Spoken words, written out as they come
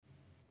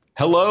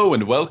Hello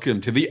and welcome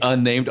to the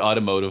Unnamed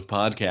Automotive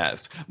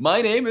Podcast.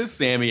 My name is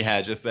Sammy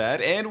Haj-Assad,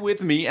 and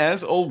with me,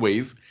 as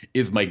always,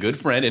 is my good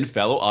friend and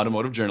fellow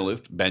automotive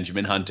journalist,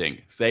 Benjamin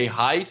Hunting. Say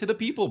hi to the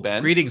people,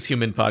 Ben. Greetings,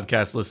 human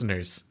podcast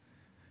listeners.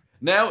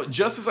 Now,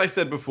 just as I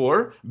said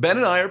before, Ben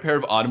and I are a pair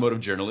of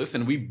automotive journalists,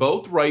 and we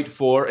both write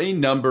for a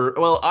number.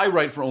 Well, I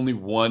write for only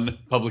one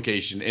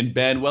publication, and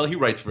Ben, well, he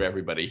writes for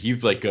everybody.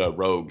 He's like a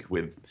rogue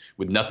with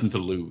nothing to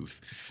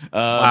lose.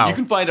 Wow. You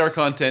can find our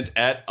content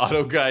at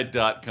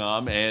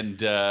autoguide.com, and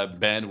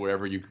Ben,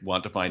 wherever you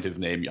want to find his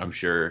name, I'm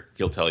sure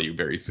he'll tell you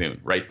very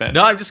soon. Right, Ben?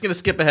 No, I'm just going to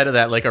skip ahead of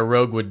that like a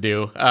rogue would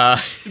do.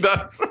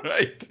 That's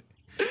right.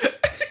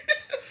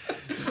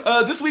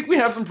 This week we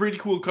have some pretty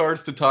cool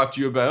cars to talk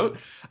to you about.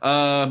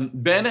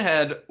 Ben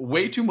had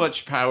way too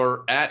much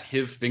power at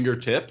his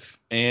fingertips,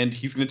 and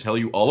he's going to tell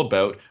you all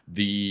about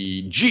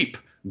the Jeep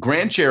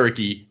Grand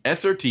Cherokee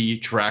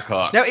SRT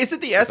Trackhawk. Now, is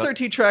it the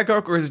SRT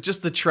Trackhawk or is it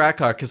just the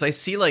Trackhawk? Because I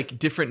see like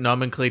different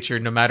nomenclature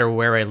no matter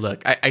where I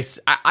look.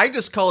 I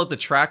just call it the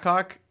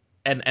Trackhawk,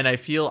 and I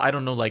feel, I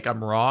don't know, like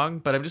I'm wrong,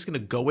 but I'm just going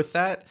to go with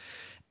that.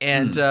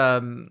 And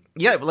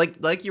yeah,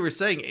 like you were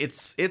saying,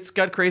 it's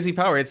got crazy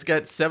power. It's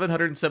got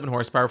 707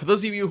 horsepower. For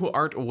those of you who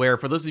aren't aware,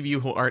 for those of you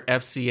who aren't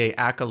FCA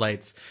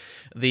acolytes,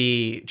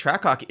 the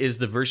Trackhawk is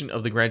the version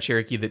of the Grand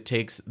Cherokee that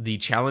takes the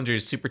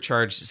Challenger's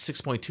supercharged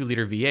 6.2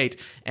 liter V8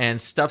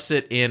 and stuffs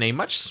it in a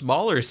much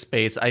smaller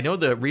space. I know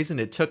the reason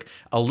it took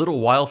a little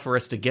while for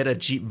us to get a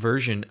Jeep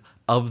version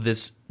of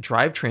this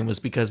drivetrain was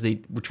because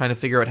they were trying to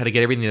figure out how to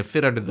get everything to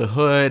fit under the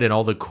hood and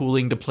all the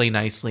cooling to play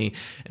nicely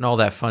and all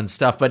that fun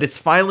stuff. But it's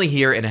finally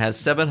here and it has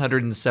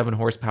 707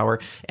 horsepower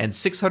and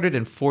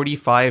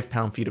 645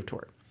 pound-feet of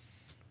torque.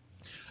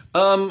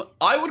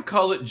 I would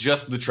call it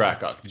just the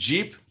Trackhawk.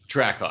 Jeep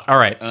Trackhawk. All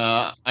right.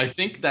 I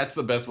think that's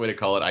the best way to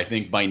call it. I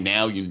think by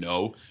now you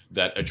know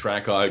that a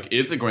Trackhawk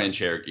is a Grand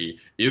Cherokee,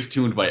 is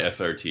tuned by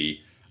SRT,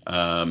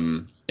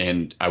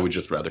 and I would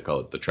just rather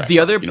call it the Trackhawk.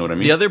 You know what I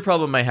mean? The other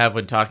problem I have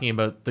when talking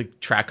about the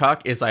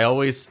Trackhawk is I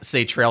always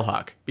say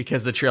Trailhawk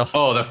because the Trailhawk.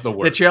 Oh, that's the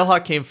worst. The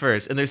Trailhawk came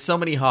first, and there's so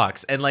many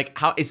hawks. And like,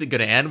 how is it going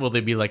to end? Will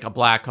there be like a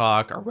Black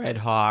Hawk, a Red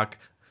Hawk,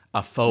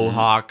 a Faux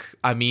Hawk?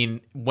 I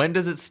mean, when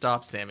does it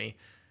stop, Sammy?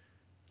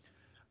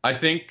 I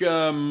think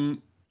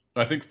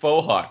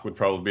Faux Hawk would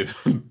probably be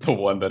the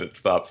one that it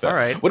stops at. All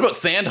right. What about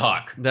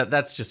Sandhawk?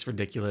 That's just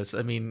ridiculous.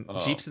 I mean,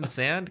 Jeeps and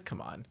sand?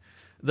 Come on.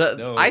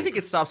 No. I think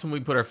it stops when we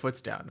put our foot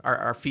down,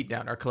 our feet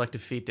down, our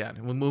collective feet down.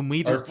 When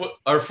we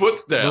our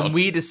foot's down. When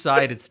we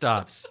decide it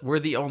stops, we're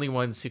the only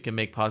ones who can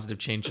make positive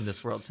change in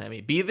this world,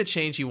 Sammy. Be the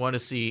change you want to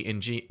see in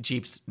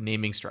Jeep's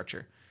naming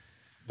structure.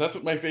 That's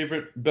what my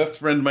favorite best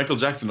friend Michael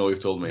Jackson always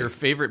told me. Your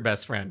favorite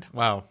best friend.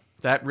 Wow.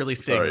 That really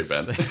stings.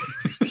 Sorry, Ben.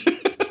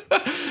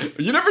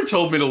 You never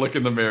told me to look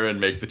in the mirror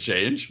and make the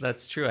change.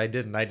 That's true. I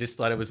didn't. I just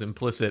thought it was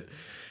implicit.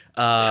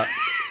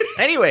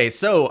 Anyway,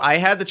 so I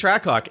had the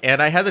Trackhawk,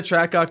 and I had the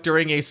Trackhawk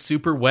during a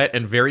super wet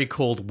and very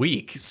cold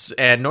week.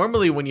 And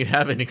normally when you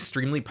have an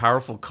extremely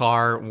powerful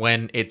car,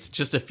 when it's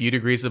just a few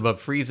degrees above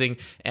freezing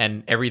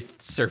and every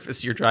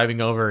surface you're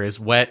driving over is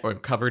wet or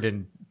covered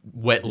in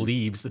wet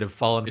leaves that have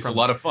fallen it's from... a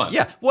lot of fun.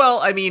 Yeah, well,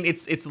 I mean,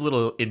 it's a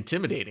little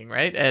intimidating,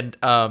 right? And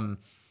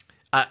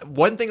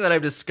one thing that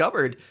I've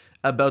discovered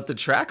about the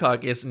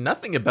Trackhawk is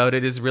nothing about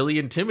it is really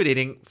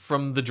intimidating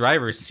from the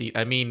driver's seat.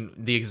 I mean,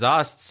 the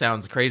exhaust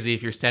sounds crazy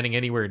if you're standing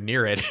anywhere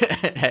near it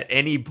at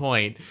any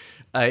point.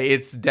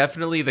 It's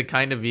definitely the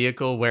kind of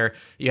vehicle where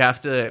you have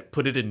to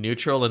put it in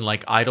neutral and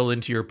like idle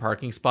into your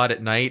parking spot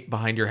at night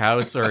behind your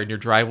house or in your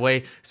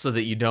driveway so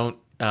that you don't,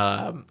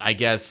 I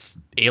guess,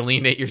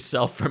 alienate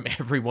yourself from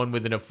everyone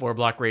within a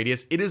 4-block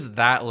radius. It is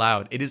that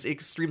loud. It is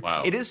extreme.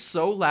 Wow. It is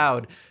so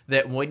loud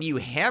that when you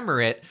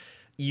hammer it,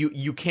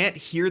 you can't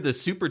hear the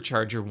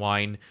supercharger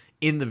whine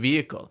in the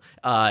vehicle.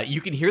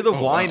 You can hear the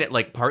whine at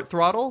like part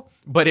throttle,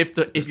 but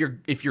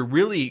if you're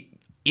really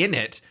in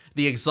it,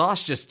 the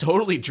exhaust just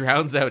totally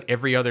drowns out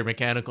every other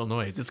mechanical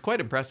noise. It's quite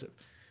impressive.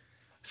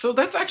 So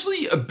that's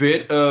actually a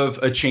bit of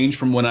a change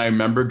from when I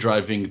remember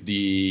driving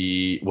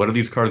what are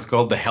these cars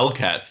called? The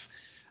Hellcats.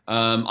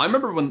 I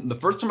remember when the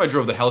first time I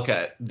drove the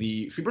Hellcat,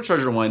 the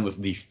supercharger whine was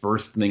the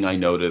first thing I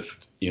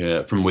noticed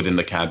from within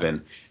the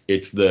cabin.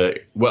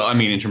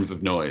 In terms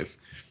of noise.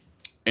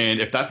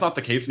 And if that's not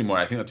the case anymore,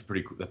 I think that's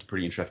a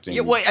pretty interesting.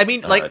 Yeah, well, I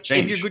mean, like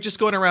change. If you're just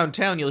going around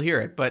town, you'll hear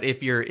it. But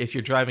if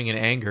you're driving in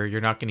anger, you're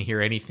not going to hear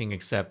anything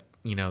except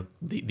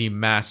the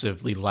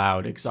massively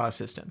loud exhaust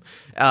system.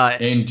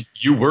 And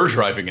you were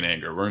driving in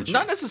anger, weren't you?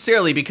 Not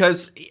necessarily,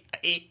 because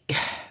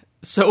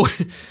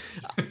the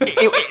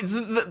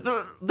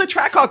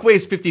Trackhawk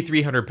weighs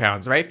 5,300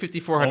 pounds, right?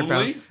 5,400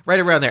 pounds, right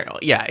around there.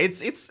 Yeah,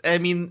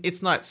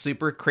 it's not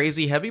super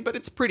crazy heavy, but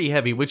it's pretty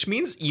heavy, which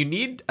means you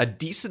need a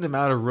decent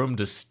amount of room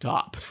to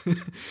stop.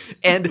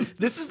 And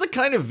this is the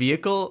kind of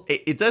vehicle,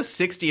 it does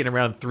 60 in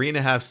around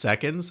 3.5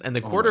 seconds, and the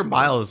quarter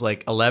mile is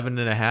like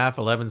 11.5,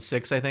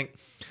 11.6, I think.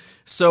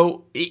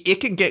 So it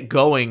can get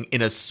going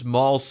in a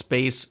small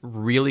space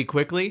really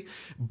quickly,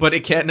 but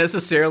it can't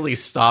necessarily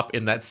stop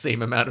in that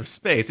same amount of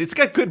space. It's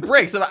got good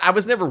brakes. I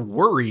was never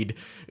worried.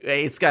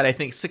 It's got, I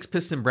think,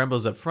 6-piston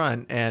Brembos up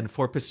front and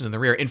 4-piston in the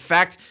rear. In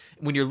fact,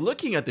 when you're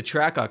looking at the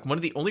Trackhawk, one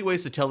of the only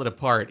ways to tell it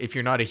apart, if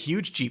you're not a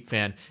huge Jeep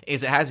fan,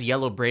 is it has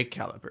yellow brake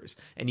calipers,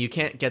 and you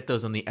can't get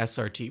those on the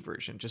SRT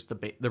version, just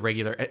the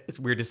regular. It's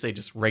weird to say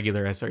just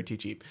regular SRT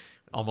Jeep,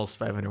 almost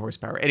 500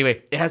 horsepower.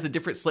 Anyway, it has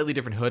a slightly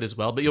different hood as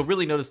well, but you'll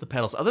really notice the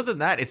pedals. Other than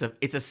that,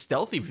 it's a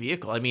stealthy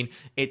vehicle. I mean,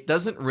 it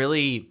doesn't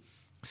really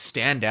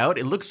stand out.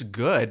 It looks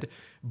good,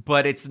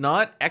 but it's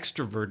not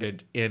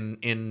extroverted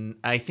in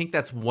I think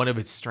that's one of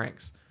its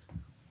strengths.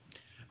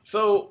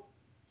 So,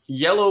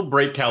 yellow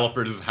brake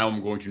calipers is how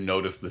I'm going to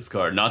notice this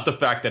car, not the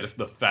fact that it's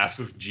the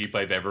fastest Jeep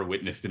I've ever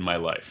witnessed in my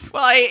life.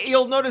 Well,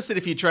 you'll notice it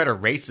if you try to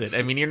race it.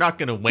 I mean, you're not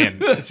going to win.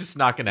 It's just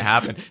not going to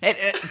happen.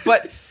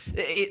 But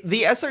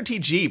the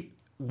SRT Jeep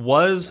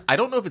was, I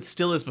don't know if it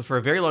still is, but for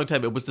a very long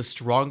time, it was the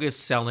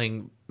strongest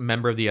selling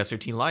member of the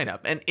SRT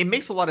lineup. And it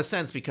makes a lot of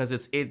sense because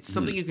it's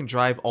something you can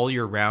drive all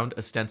year round,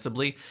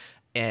 ostensibly.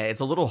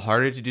 It's a little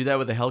harder to do that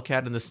with a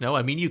Hellcat in the snow.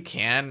 I mean, you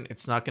can.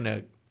 It's not going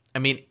to... I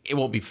mean, it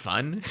won't be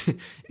fun.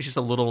 It's just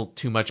a little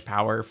too much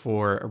power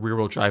for a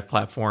rear-wheel drive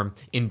platform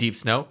in deep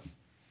snow.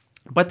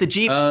 But the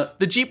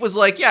Jeep was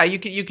like, yeah, you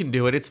can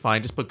do it. It's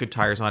fine. Just put good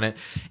tires on it.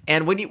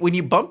 And when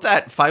you bump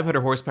that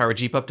 500 horsepower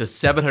Jeep up to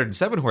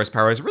 707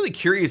 horsepower, I was really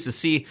curious to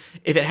see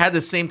if it had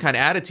the same kind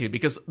of attitude,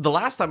 because the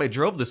last time I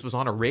drove this was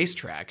on a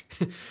racetrack,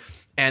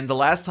 and the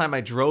last time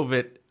I drove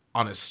it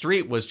on a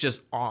street was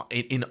just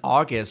in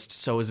August,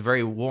 so it was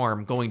very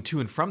warm going to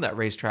and from that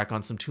racetrack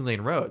on some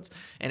 2-lane roads,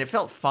 and it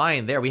felt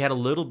fine there. We had a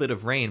little bit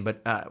of rain,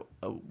 but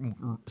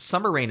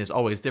summer rain is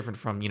always different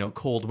from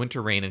cold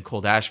winter rain and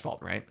cold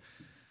asphalt, right?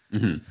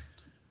 Mm-hmm.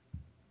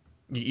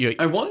 I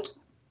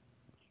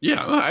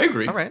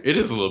agree. All right. It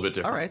is a little bit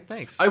different. All right,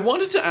 thanks. I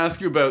wanted to ask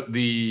you about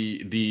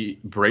the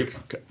brake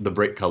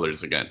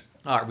colors again.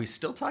 Are we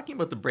still talking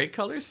about the brake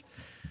colors?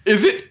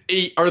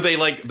 Are they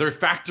like they're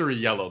factory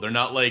yellow? They're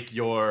not like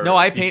your No,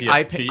 I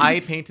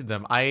CTSPs? painted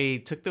them.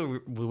 I took the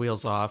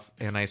wheels off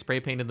and I spray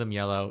painted them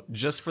yellow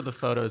just for the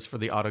photos for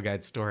the Auto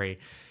Guide story.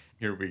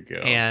 Here we go.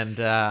 And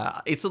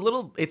it's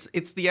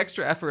the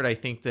extra effort, I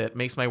think, that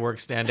makes my work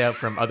stand out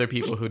from other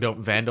people who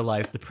don't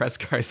vandalize the press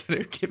cars that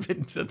are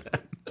given to them.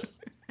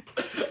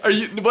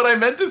 What I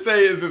meant to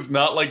say is it's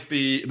not like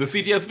the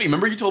CTSV.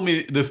 Remember you told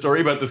me the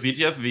story about the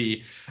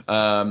CTSV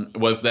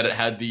was that it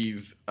had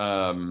these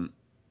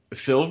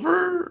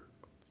silver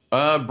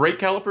brake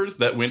calipers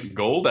that went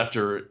gold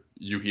after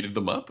you heated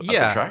them up at the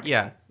track?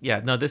 Yeah.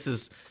 No, this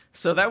is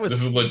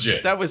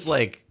legit. That was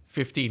like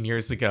 15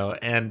 years ago,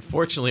 and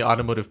fortunately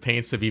automotive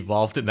paints have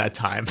evolved in that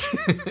time.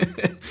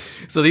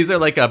 So these are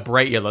like a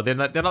bright yellow. They're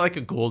not like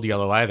a gold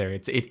yellow either.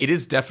 It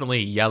is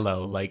definitely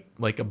yellow,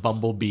 like a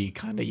bumblebee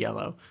kind of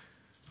yellow.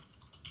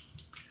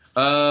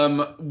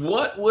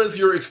 What was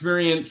your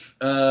experience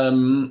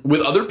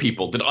with other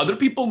people? Did other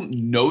people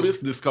notice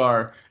this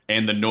car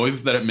and the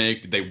noises that it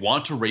makes? Did they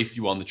want to race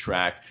you on the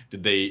track?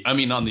 On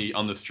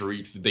the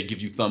streets? Did they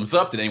give you thumbs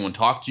up? Did anyone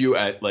talk to you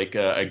at like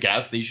a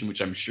gas station,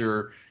 which I'm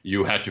sure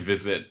you had to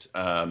visit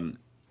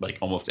like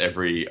almost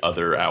every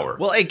other hour?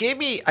 Well, it gave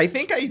me. I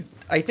think I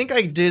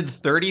did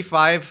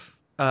 35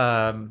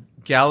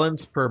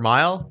 gallons per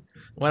mile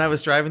when I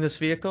was driving this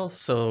vehicle,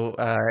 so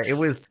it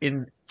was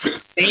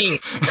insane.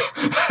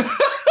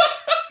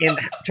 In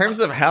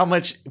terms of how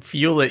much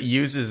fuel it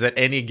uses at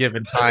any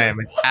given time,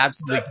 it's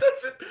absolutely...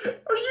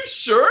 Are you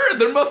sure?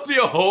 There must be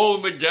a hole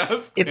in the gas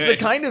tank. It's the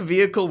kind of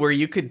vehicle where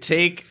you could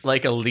take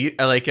like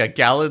a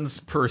gallons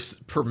per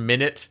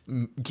minute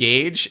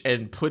gauge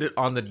and put it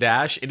on the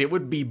dash, and it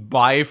would be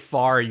by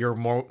far your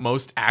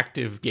most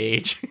active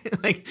gauge,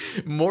 like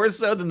more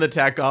so than the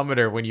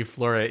tachometer when you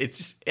floor it. It's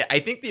just,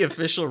 I think the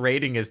official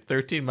rating is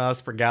 13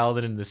 miles per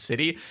gallon in the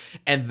city,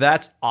 and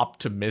that's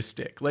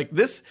optimistic. Like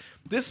this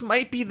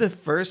might be the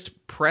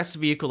first press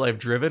vehicle I've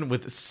driven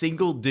with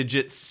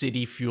single-digit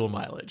city fuel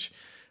mileage.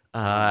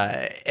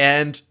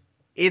 And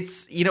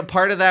it's,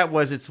 part of that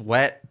was it's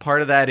wet.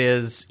 Part of that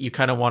is you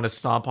kind of want to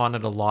stomp on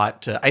it a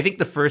lot. I think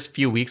the first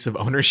few weeks of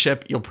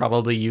ownership, you'll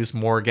probably use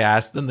more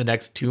gas than the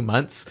next 2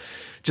 months,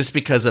 just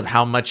because of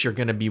how much you're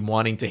going to be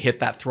wanting to hit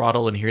that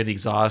throttle and hear the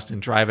exhaust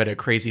and drive at a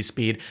crazy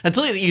speed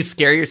until you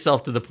scare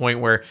yourself to the point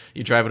where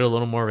you drive it a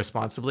little more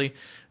responsibly.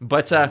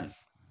 But,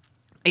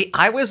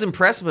 I was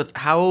impressed with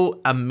how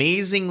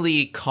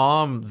amazingly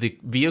calm the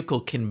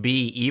vehicle can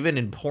be, even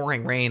in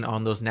pouring rain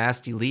on those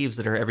nasty leaves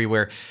that are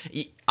everywhere.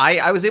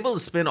 I was able to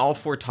spin all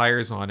 4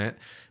 tires on it,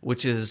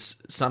 which is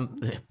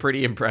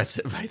pretty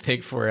impressive, I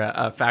think, for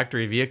a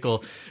factory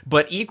vehicle.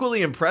 But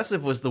equally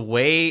impressive was the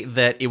way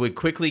that it would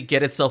quickly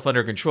get itself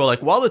under control.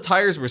 Like, while the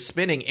tires were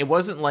spinning, it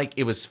wasn't like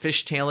it was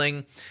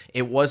fishtailing.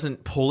 It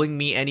wasn't pulling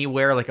me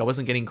anywhere. Like, I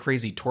wasn't getting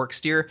crazy torque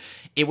steer.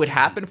 It would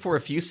happen for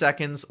a few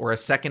seconds or a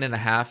second and a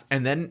half,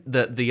 and then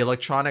the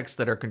electronics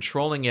that are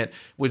controlling it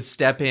would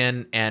step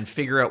in and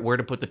figure out where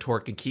to put the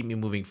torque and keep me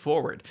moving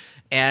forward.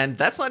 And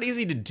that's not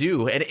easy to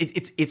do. And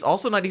it's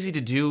also not easy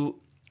to do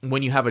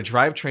when you have a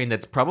drivetrain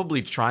that's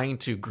probably trying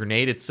to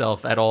grenade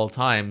itself at all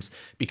times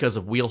because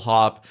of wheel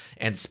hop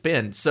and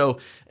spin. So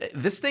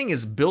this thing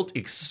is built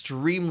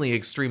extremely,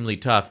 extremely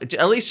tough.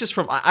 At least just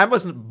from I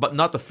wasn't but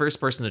not the first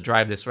person to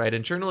drive this, right?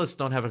 And journalists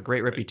don't have a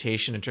great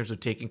reputation in terms of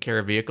taking care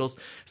of vehicles.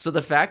 So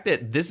the fact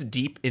that this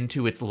deep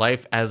into its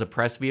life as a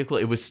press vehicle,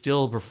 it was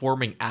still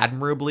performing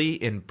admirably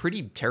in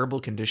pretty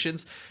terrible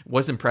conditions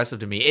was impressive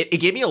to me.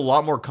 It gave me a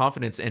lot more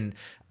confidence in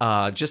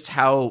just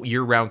how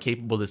year-round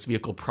capable this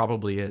vehicle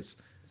probably is.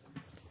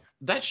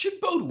 That should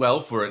bode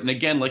well for it. And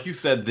again, like you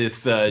said,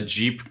 this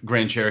Jeep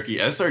Grand Cherokee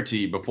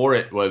SRT, before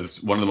it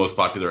was one of the most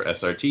popular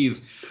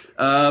SRTs.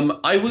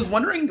 I was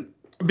wondering,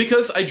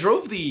 because I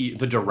drove the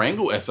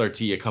Durango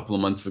SRT a couple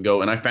of months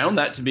ago, and I found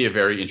that to be a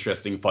very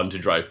interesting, fun to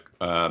drive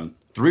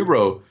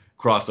three-row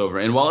crossover.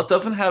 And while it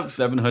doesn't have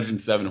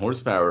 707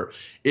 horsepower,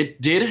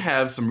 it did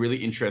have some really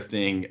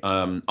interesting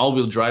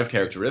all-wheel drive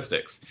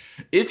characteristics.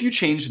 If you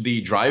change the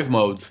drive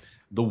modes,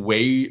 the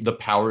way the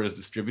power is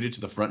distributed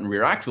to the front and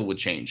rear axle would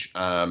change.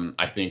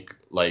 I think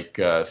like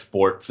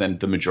sports and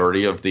the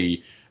majority of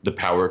the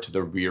power to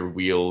the rear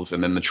wheels,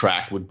 and then the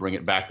track would bring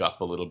it back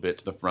up a little bit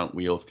to the front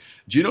wheels.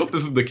 Do you know if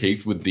this is the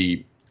case with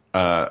the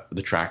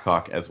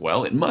Trackhawk as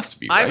well? It must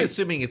be, right? I'm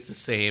assuming it's the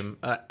same.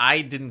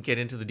 I didn't get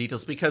into the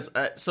details because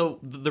so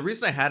the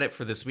reason I had it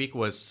for this week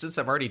was since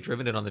I've already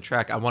driven it on the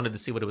track, I wanted to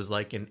see what it was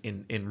like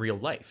in real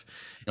life.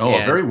 Oh,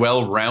 a very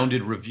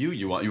well-rounded review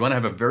you want. You want to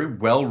have a very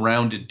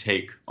well-rounded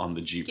take on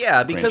the Jeep.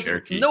 Yeah, because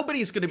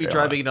nobody's going to be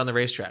driving it on the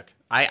racetrack.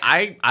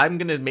 I'm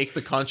going to make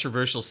the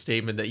controversial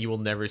statement that you will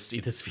never see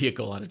this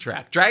vehicle on a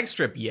track. Drag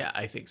strip, yeah,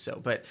 I think so,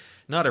 but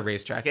not a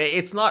racetrack.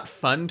 It's not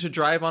fun to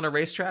drive on a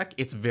racetrack.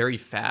 It's very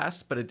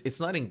fast, but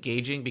it's not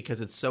engaging because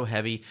it's so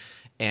heavy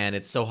and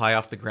it's so high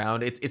off the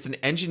ground. It's an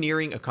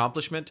engineering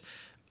accomplishment.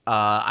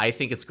 I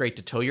think it's great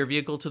to tow your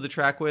vehicle to the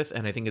track with,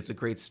 and I think it's a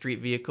great street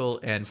vehicle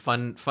and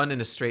fun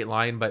in a straight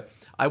line. But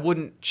I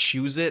wouldn't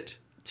choose it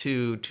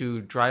to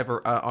drive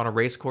on a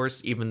race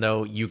course, even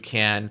though you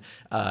can,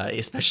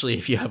 especially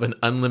if you have an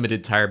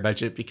unlimited tire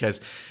budget.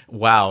 Because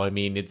wow, I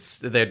mean, I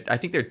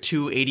think they're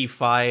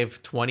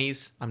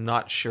 285/20s. I'm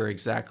not sure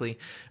exactly,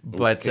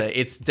 but okay.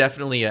 It's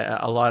definitely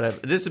a lot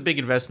of. This is a big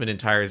investment in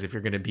tires if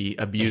you're going to be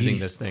abusing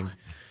this thing.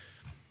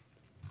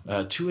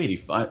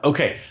 285.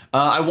 Okay.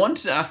 I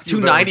wanted to ask you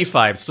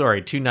 295.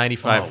 Sorry,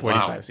 295 45s.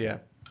 Wow. Yeah.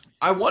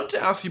 I wanted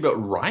to ask you about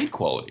ride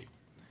quality.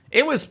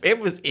 It was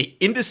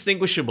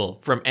indistinguishable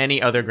from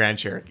any other Grand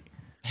Cherokee.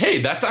 Hey,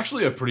 that's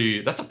actually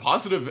that's a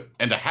positive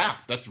and a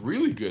half. That's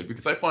really good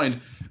because I find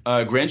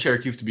Grand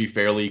Cherokees to be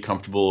fairly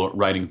comfortable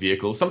riding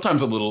vehicles.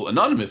 Sometimes a little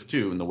anonymous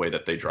too in the way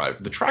that they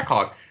drive. The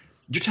Trackhawk,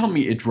 you're telling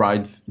me it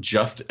rides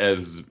just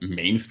as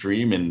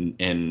mainstream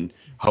and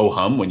ho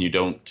hum when you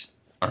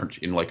aren't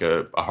in like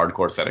a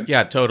hardcore setting?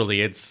 Yeah,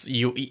 totally. It's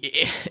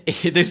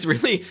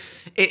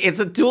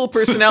a dual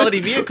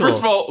personality vehicle. First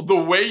of all, the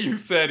way you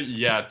said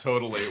 "yeah,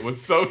 totally" it was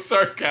so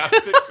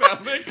sarcastic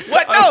sounding.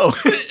 What? No.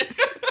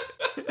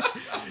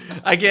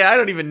 I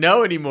don't even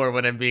know anymore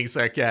when I'm being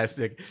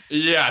sarcastic.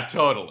 Yeah,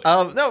 totally.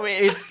 No,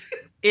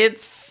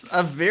 it's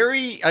a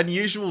very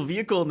unusual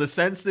vehicle in the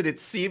sense that it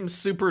seems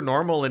super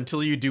normal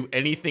until you do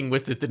anything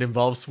with it that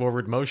involves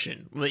forward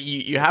motion.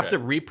 You have to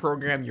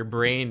reprogram your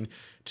brain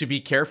to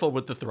be careful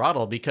with the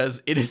throttle because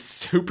it is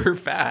super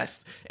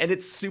fast, and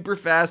it's super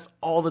fast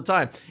all the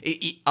time.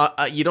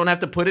 You don't have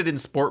to put it in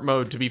sport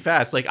mode to be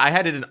fast. Like I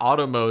had it in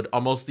auto mode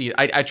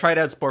I tried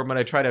out sport mode,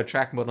 I tried out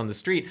track mode on the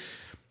street,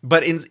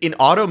 but in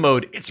auto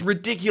mode, it's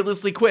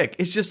ridiculously quick.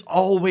 It's just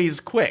always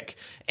quick,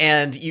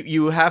 and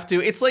you have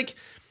to. It's like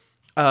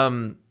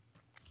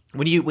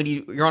when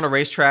you're on a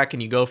racetrack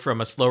and you go from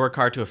a slower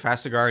car to a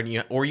faster car and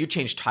you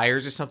change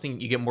tires or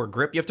something, you get more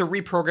grip. You have to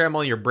reprogram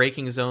all your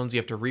braking zones. You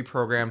have to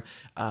reprogram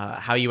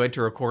how you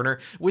enter a corner.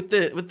 With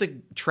the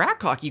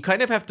Trackhawk, you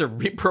kind of have to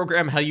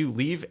reprogram how you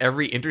leave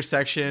every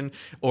intersection,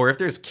 or if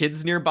there's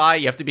kids nearby,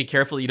 you have to be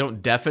careful you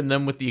don't deafen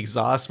them with the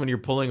exhaust when you're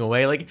pulling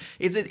away. Like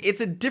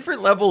it's a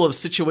different level of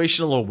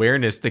situational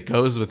awareness that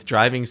goes with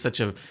driving such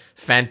a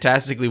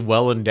fantastically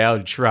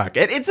well-endowed truck.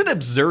 It's an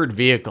absurd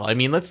vehicle. I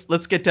mean,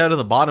 let's get down to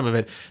the bottom of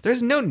it.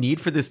 There's no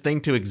need for this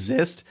thing to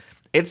exist.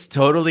 It's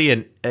totally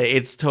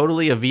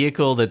a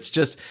vehicle that's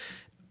just,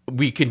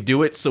 we can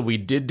do it, so we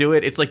did do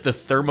it. It's like the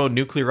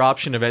thermonuclear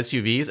option of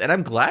SUVs, and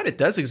I'm glad it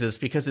does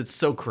exist because it's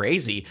so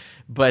crazy.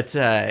 But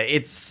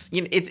it's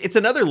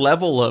another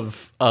level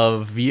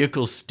of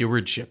vehicle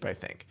stewardship, I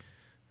think.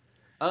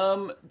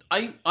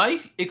 I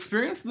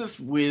experienced this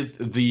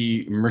with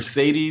the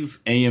Mercedes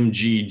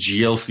AMG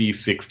GLC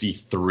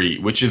 63,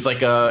 which is like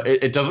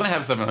it doesn't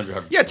have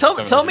 700. Yeah,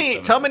 tell me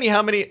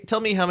how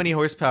many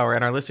horsepower,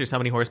 and our listeners how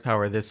many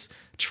horsepower this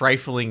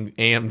trifling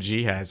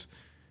AMG has.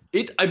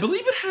 I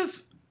believe it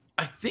has,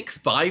 I think,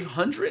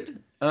 500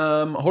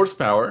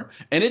 horsepower,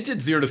 and it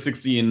did 0 to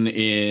 60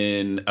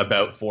 in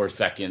about 4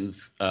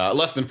 seconds,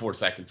 less than 4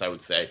 seconds, I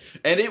would say,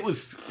 and it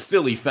was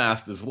silly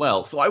fast as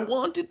well. So I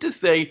wanted to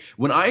say,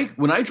 when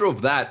I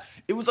drove that,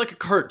 it was like a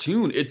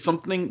cartoon. It's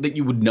something that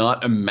you would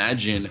not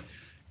imagine,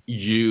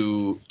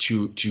 you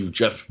to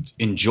just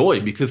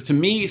enjoy, because to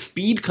me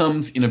speed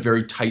comes in a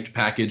very tight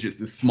package.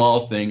 It's a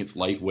small thing, it's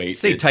lightweight.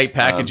 Say tight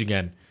package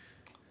again.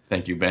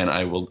 Thank you, Ben.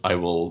 I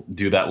will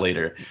do that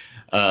later.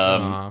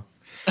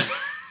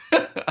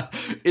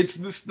 It's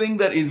this thing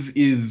that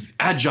is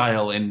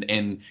agile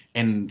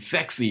and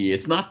sexy.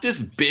 It's not this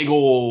big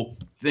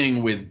old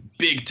thing with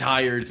big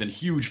tires and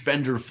huge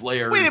fender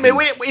flares. Wait a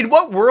minute. In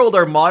what world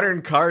are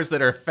modern cars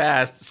that are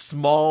fast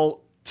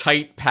small,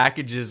 tight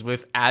packages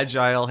with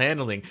agile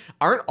handling?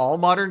 Aren't all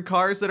modern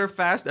cars that are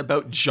fast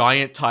about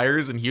giant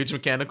tires and huge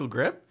mechanical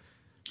grip?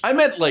 I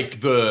meant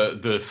like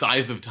the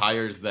size of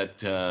tires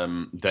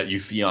that you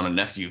see on an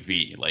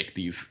SUV, like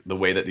the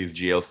way that these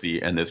GLC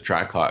and this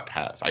Trackhawk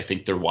has. I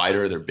think they're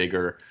wider, they're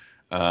bigger,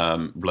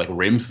 like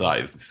rim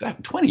size.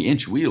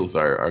 20-inch wheels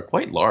are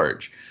quite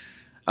large,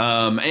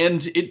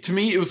 and to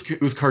me it was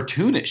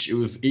cartoonish.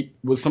 It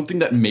was something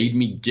that made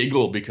me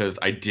giggle because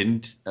I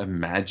didn't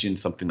imagine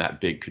something that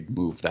big could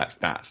move that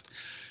fast.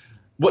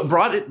 What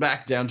brought it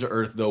back down to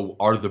earth though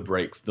are the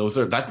brakes. That's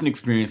an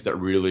experience that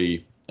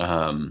really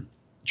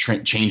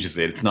changes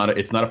it. It's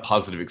not a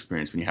positive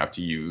experience when you have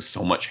to use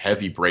so much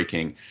heavy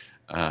braking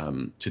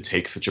to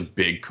take such a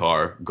big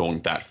car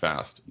going that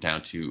fast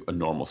down to a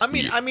normal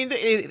speed. I mean,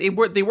 they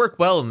work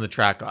well in the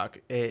Trackhawk.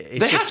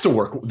 Have to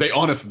work. They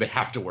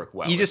have to work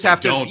well. You just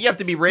have to. You have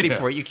to be ready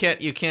for it. You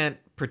can't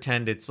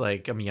pretend it's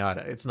like a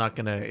Miata. It's not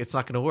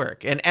gonna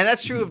work. And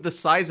that's true of the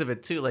size of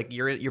it too. Like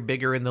you're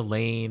bigger in the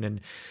lane and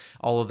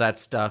all of that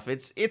stuff.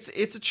 It's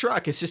a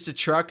truck. It's just a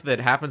truck that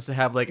happens to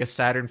have like a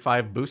Saturn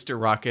V booster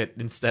rocket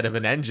instead of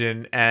an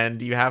engine, and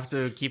you have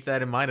to keep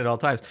that in mind at all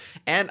times.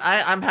 And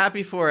I'm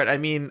happy for it. I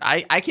mean,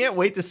 I can't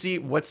wait to see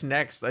what's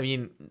next. I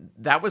mean,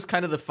 that was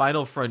kind of the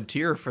final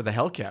frontier for the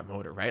Hellcat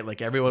motor, right?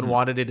 Like everyone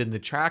wanted it in the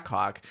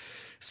Trackhawk.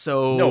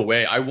 So no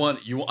way. I want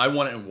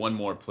it in one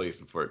more place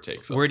before it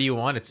takes off. Where do you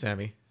want it,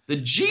 Sammy? The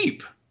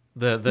Jeep.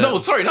 No,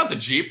 sorry, not the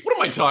Jeep. What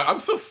am I talking? I'm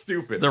so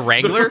stupid. The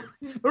Wrangler?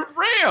 The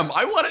Ram.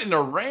 I want it in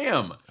a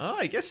Ram. Oh,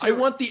 I guess I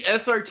want the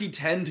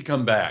SRT10 to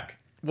come back.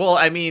 Well,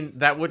 I mean,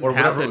 that wouldn't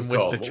happen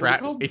with the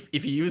track.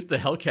 If you use the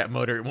Hellcat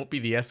motor, it won't be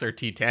the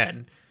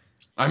SRT10.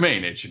 I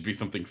mean, it should be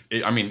something.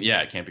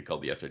 It can't be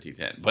called the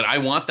SRT10. But I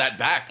want that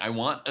back. I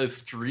want a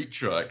street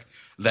truck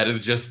that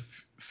is just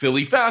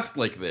silly fast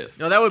like this.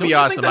 No, that would be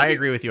awesome. I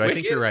agree with you. I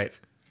think you're right.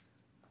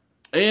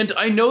 And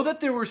I know that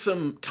there were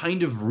some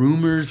kind of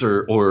rumors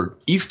or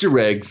Easter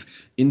eggs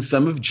in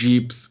some of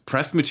Jeep's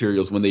press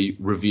materials when they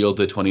revealed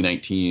the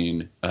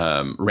 2019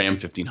 Ram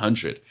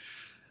 1500.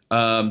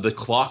 The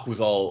clock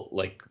was all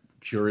like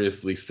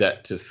curiously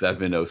set to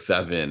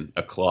 7:07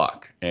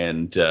 o'clock,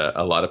 and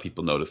a lot of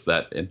people noticed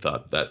that and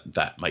thought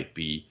that might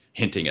be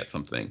hinting at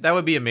something. That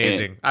would be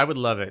amazing. I would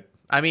love it.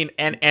 I mean,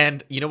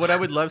 and you know what I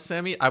would love,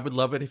 Sammy? I would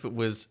love it if it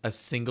was a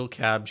single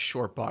cab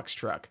short box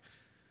truck.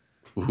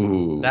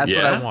 Ooh, that's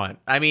what I want.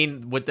 I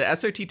mean, with the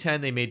SRT10,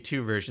 they made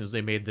two versions.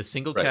 They made the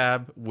single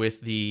cab with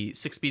the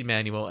 6-speed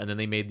manual, and then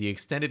they made the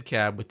extended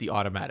cab with the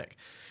automatic.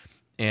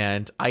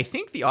 And I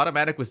think the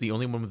automatic was the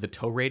only one with the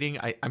tow rating.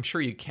 I'm sure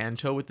you can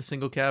tow with the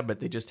single cab, but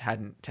they just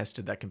hadn't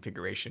tested that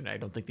configuration. I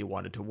don't think they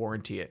wanted to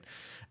warranty it.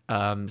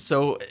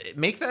 So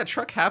make that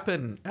truck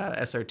happen,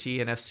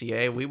 SRT and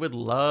FCA. We would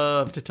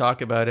love to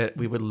talk about it.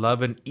 We would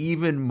love an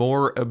even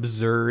more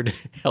absurd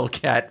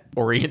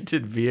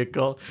Hellcat-oriented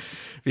vehicle,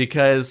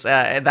 because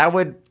that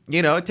would,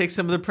 take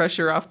some of the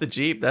pressure off the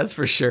Jeep. That's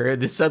for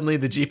sure. Suddenly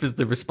the Jeep is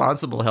the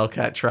responsible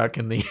Hellcat truck,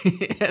 and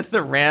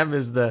the Ram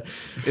is the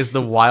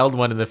wild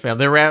one in the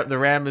family. The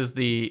Ram is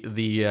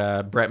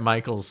the Bret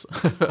Michaels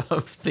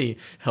of the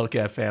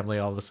Hellcat family.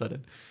 All of a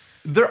sudden.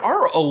 There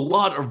are a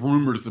lot of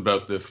rumors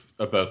about this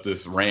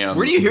Ram.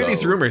 Where do you hear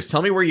these rumors?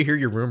 Tell me where you hear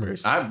your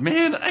rumors.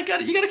 Man,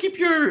 you gotta keep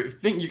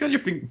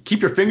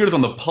keep your fingers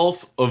on the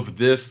pulse of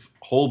this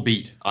whole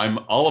beat. I'm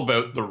all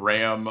about the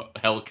Ram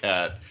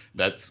Hellcat.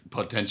 That's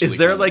potentially. Is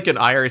there like an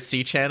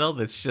IRC channel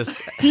that's just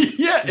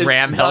yeah,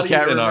 Ram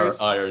Hellcat rumors?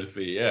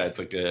 IRC, yeah, it's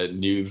like a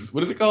news.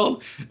 What is it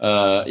called?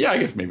 I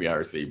guess maybe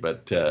IRC,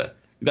 but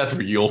that's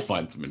where you'll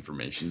find some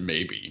information,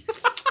 maybe.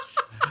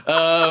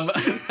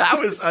 That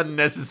was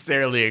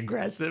unnecessarily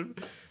aggressive.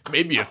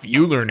 Maybe if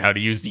you learn how to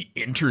use the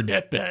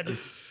internet, Ben.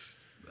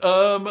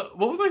 What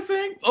was I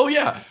saying? Oh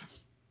yeah.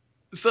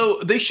 So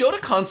they showed a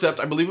concept.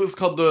 I believe it was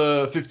called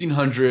the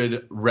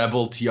 1500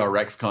 Rebel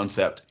TRX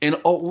concept, and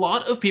a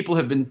lot of people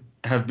have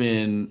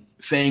been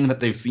saying that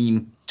they've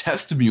seen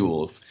test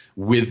mules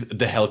with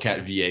the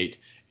Hellcat V8,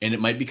 and it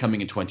might be coming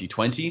in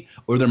 2020,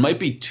 or there might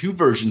be two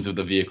versions of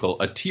the vehicle: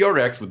 a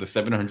TRX with a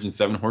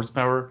 707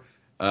 horsepower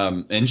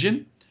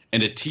engine,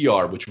 and a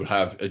TR, which would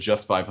have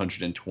just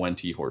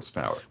 520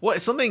 horsepower. Well,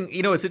 it's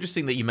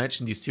interesting that you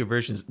mentioned these two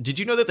versions. Did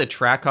you know that the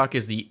Trackhawk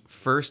is the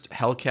first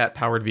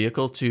Hellcat-powered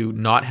vehicle to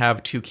not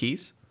have two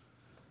keys?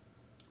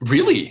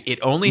 Really? It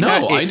only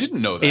I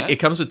didn't know that. It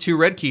comes with two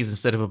red keys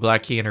instead of a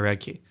black key and a red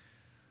key.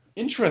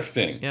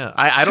 Interesting. Yeah,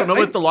 I don't know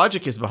what the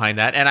logic is behind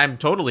that, and I'm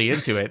totally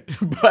into it.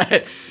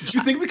 But do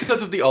you think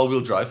because of the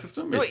all-wheel drive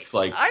system, it's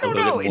like I don't a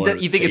little know. bit more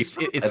You think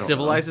safer? it I don't know.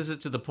 civilizes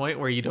it to the point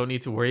where you don't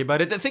need to worry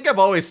about it? I think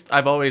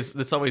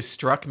that's always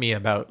struck me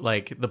about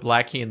like the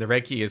black key and the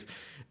red key is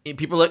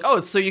people are like, oh,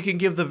 it's so you can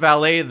give the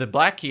valet the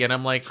black key, and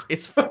I'm like,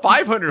 it's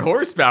 500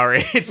 horsepower.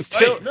 It's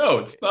still No,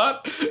 it's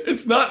not.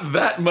 It's not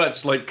that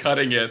much like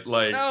cutting it.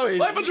 Like No,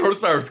 500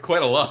 horsepower is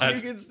quite a lot.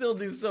 you can still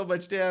do so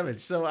much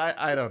damage. So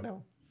I don't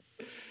know.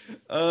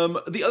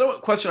 The other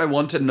question I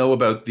want to know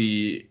about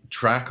the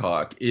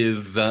Trackhawk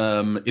is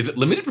it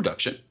limited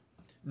production?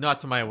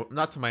 Not to my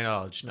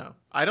knowledge, no.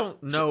 I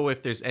don't know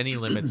if there's any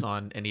limits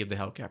on any of the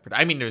Hellcat.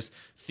 I mean, there's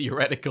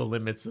theoretical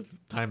limits of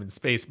time and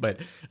space, but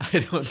I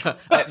don't know.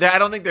 I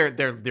don't think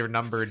they're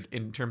numbered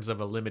in terms of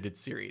a limited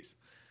series.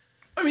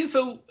 I mean,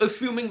 so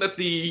assuming that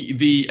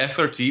the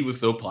SRT was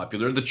so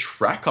popular, the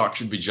Trackhawk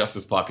should be just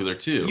as popular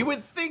too. You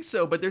would think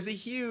so, but there's a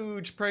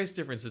huge price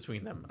difference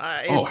between them.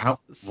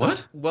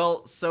 What?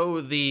 Well,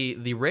 so the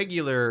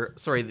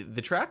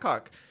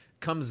Trackhawk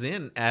comes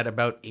in at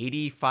about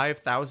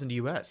 85,000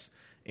 US.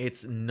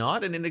 It's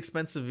not an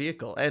inexpensive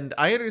vehicle, and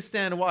I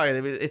understand why.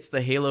 It's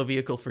the Halo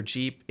vehicle for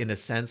Jeep in a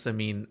sense. I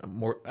mean,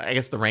 I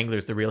guess the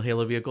Wrangler's the real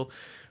Halo vehicle,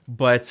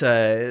 but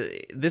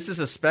this is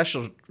a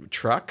special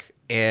truck,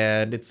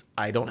 and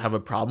I don't have a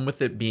problem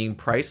with it being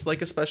priced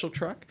like a special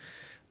truck.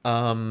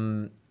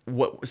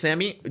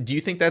 Sammy, do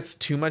you think that's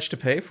too much to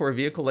pay for a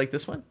vehicle like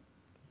this one?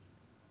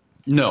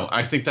 No,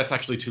 I think that's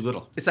actually too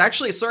little. It's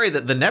actually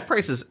the net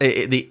price is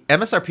the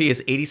MSRP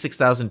is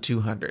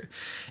 86,200,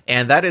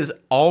 and that is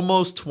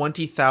almost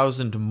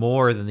 20,000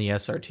 more than the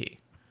SRT.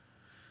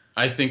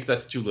 I think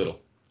that's too little.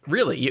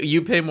 Really,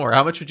 you pay more?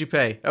 How much would you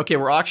pay? Okay,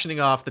 we're auctioning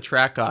off the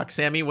Trackhawk.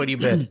 Sammy, what do you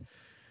bid?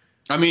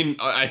 I mean,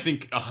 I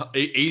think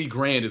 80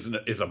 grand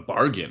is a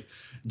bargain.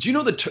 Do you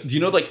know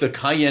like the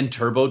Cayenne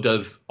Turbo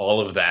does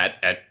all of that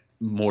at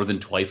more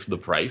than twice the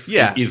price?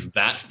 Yeah, it is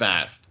that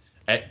fast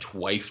at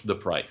twice the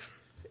price.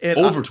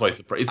 Twice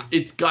the price.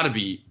 It's got to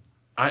be.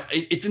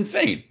 It's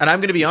insane. And I'm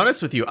going to be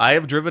honest with you. I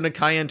have driven a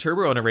Cayenne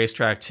Turbo on a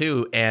racetrack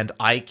too, and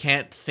I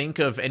can't think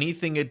of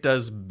anything it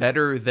does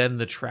better than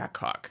the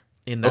Trackhawk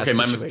in that situation.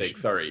 My mistake.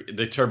 Sorry,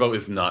 the Turbo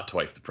is not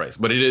twice the price,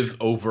 but it is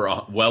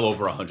well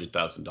over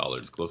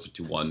 $100,000, closer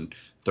to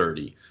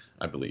 130,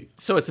 I believe.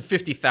 So it's a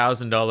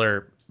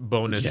 $50,000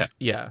 bonus.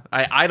 Yeah.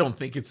 I don't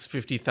think it's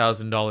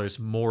 $50,000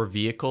 more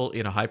vehicle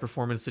in a high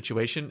performance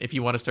situation. If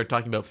you want to start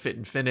talking about fit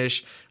and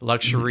finish,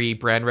 luxury,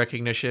 brand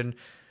recognition,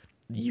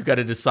 you got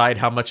to decide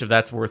how much of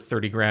that's worth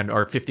 30 grand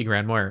or 50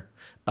 grand more.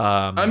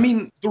 I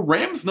mean, the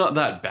Ram's not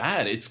that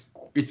bad. It's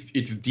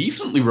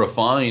decently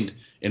refined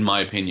in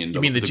my opinion.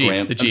 You mean the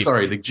Jeep? The Jeep. I'm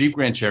sorry, the Jeep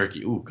Grand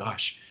Cherokee. Oh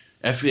gosh.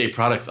 FCA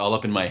products all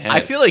up in my head. I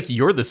feel like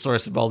you're the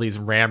source of all these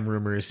Ram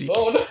rumors.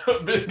 Oh no,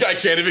 I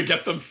can't even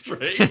get them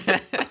straight.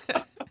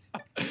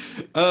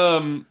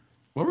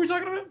 What were we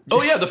talking about?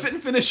 Oh yeah, the fit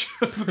and finish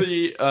of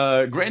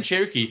the Grand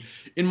Cherokee.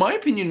 In my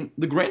opinion,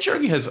 the Grand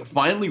Cherokee has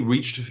finally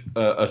reached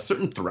a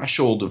certain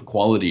threshold of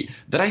quality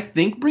that I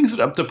think brings it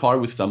up to par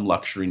with some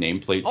luxury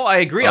nameplates. Oh, I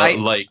agree. I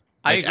agree.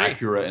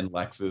 Acura and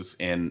Lexus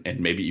and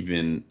maybe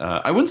even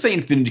I wouldn't say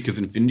Infiniti because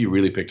Infiniti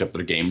really picked up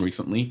their game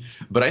recently,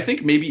 but I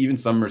think maybe even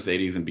some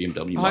Mercedes and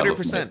BMW models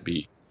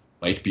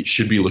 100%.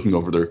 should be looking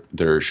over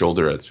their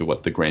shoulder as to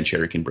what the Grand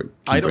Cherokee can bring to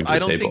the table. I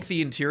don't think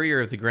the interior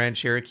of the Grand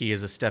Cherokee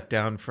is a step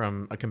down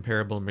from a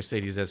comparable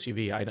Mercedes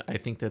SUV. I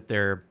think that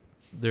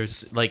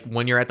there's like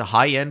when you're at the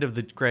high end of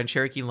the Grand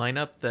Cherokee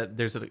lineup, that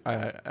there's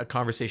a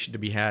conversation to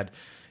be had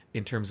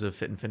in terms of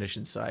fit and finish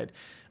inside.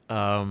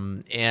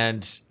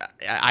 And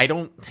I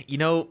don't,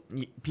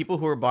 people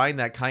who are buying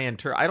that Cayenne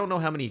Turbo, I don't know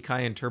how many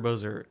Cayenne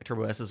Turbos or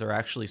Turbo S's are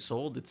actually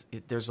sold.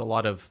 There's a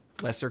lot of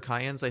lesser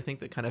Cayennes, I think,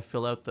 that kind of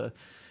fill out the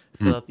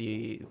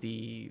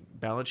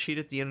balance sheet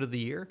at the end of the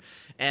year.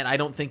 And I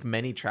don't think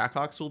many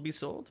Trackhawks will be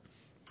sold.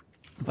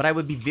 But I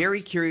would be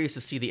very curious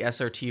to see the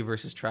SRT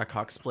versus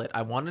Trackhawk split.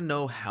 I want to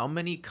know how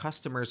many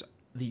customers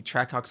the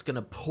Trackhawk's going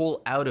to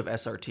pull out of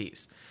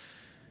SRTs.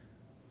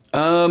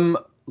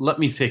 Let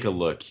me take a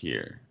look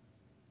here.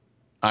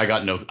 I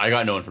got no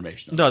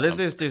information. No,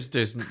 there's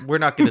we're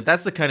not gonna.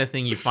 That's the kind of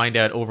thing you find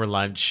out over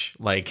lunch,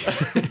 like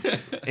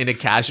in a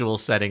casual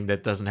setting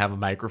that doesn't have a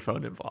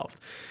microphone involved.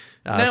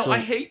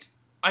 I hate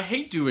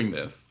doing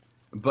this,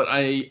 but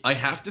I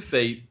have to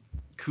say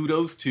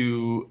kudos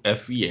to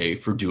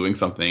FCA for doing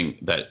something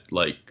that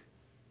like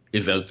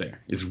is out there,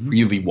 is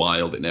really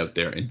wild and out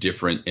there and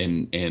different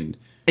and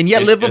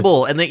yet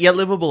livable and yet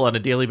livable on a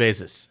daily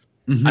basis.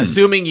 Mm-hmm.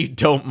 Assuming you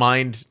don't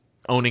mind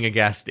owning a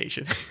gas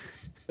station.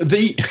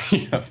 They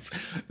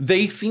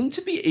seem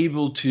to be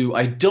able to,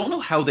 I don't know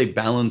how they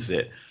balance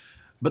it,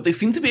 but they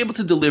seem to be able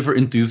to deliver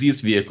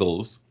enthusiast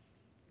vehicles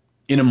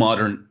in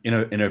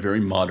a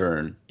very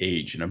modern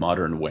age, in a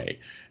modern way.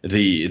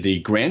 The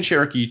Grand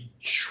Cherokee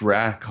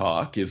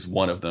Trackhawk is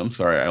one of them.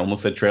 Sorry, I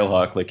almost said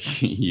Trailhawk,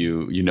 like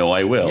you know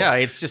I will. Yeah,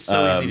 it's just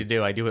so easy to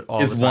do. I do it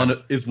all the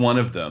time. Is one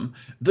of them.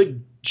 The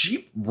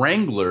Jeep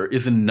Wrangler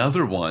is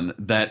another one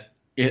that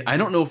I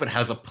don't know if it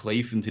has a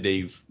place in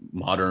today's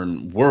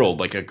modern world,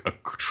 like a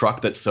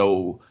truck that's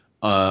so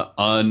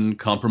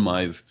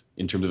uncompromised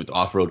in terms of its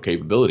off-road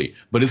capability,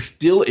 but is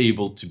still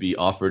able to be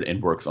offered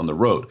and works on the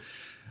road.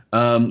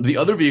 The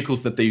other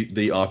vehicles that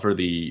they offer,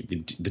 the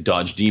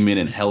Dodge Demon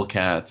and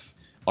Hellcats,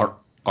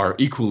 are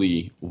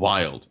equally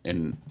wild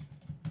and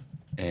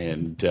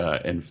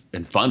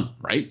fun,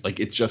 right? Like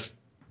it's just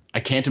I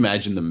can't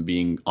imagine them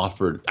being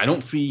offered. I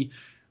don't see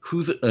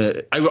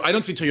I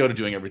don't see Toyota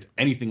doing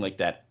anything like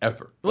that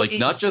ever. Well, Like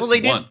not just well,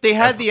 they once. did. They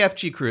had ever.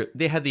 the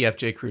they had the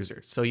FJ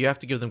Cruiser, so you have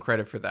to give them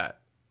credit for that.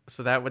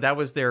 So that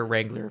was their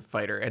Wrangler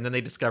fighter, and then they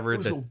It discovered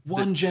was that a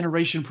one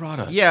generation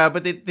product. yeah,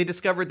 but they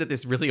discovered that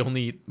there's really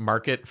only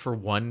market for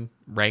one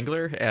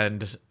Wrangler,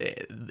 and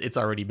it's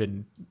already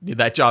been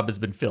that job has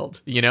been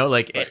filled. You know,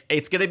 like Right.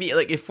 it's gonna be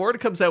like if Ford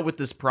comes out with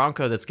this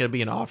Bronco that's gonna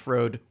be an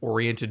off-road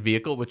oriented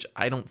vehicle, which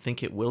I don't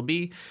think it will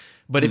be,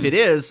 but if it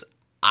is,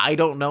 I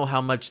don't know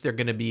how much they're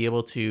going to be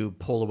able to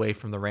pull away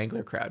from the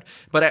Wrangler crowd.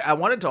 But I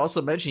wanted to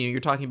also mention you're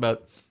talking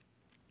about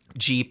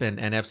Jeep and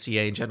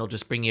FCA in general,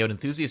 just bringing out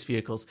enthusiast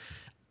vehicles.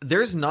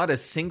 There's not a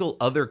single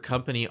other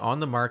company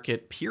on the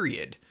market,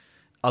 period,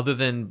 other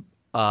than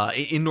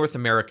in North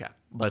America,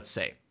 let's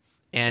say,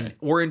 and Okay.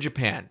 or in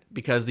Japan,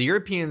 because the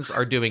Europeans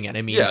are doing it.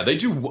 I mean, Yeah, they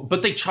do,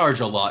 but they charge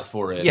a lot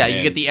for it. yeah,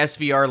 you get and- the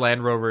SVR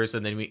Land Rovers,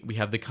 and then we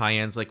have the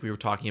Cayennes like we were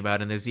talking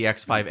about, and there's the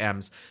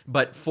X5Ms.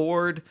 But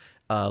Ford,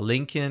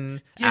 Lincoln,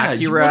 Yeah,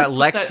 you Acura,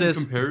 wanna put that in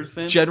Lexus,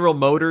 comparison? General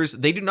Motors,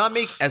 they do not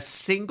make a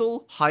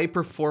single high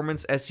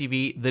performance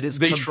SUV that is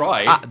They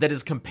tried. that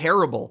is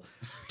comparable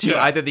to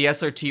Yeah. either the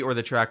SRT or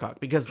the Trackhawk,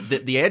 because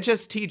the Edge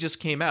ST just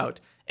came out.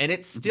 And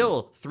it's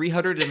still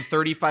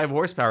 335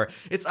 horsepower.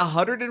 It's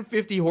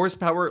 150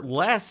 horsepower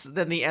less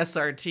than the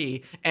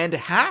SRT and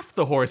half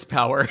the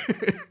horsepower,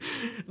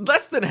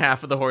 less than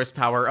half of the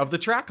horsepower of the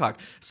Trackhawk.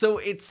 So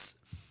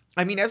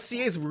I mean,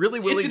 FCA is really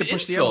willing to It's an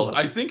push the insult.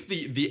 envelope. I think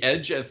the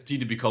Edge ST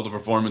to be called a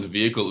performance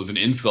vehicle is an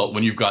insult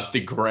when you've got the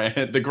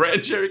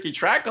Grand Cherokee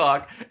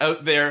Trackhawk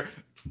out there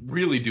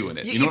really doing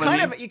it. You know what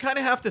I mean? You kind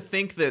of have to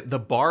think that the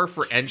bar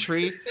for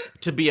entry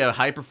to be a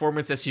high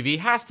performance SUV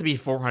has to be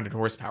 400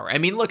 horsepower. I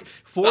mean, look,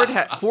 Ford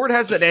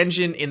has that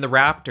engine in the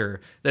Raptor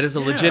that is a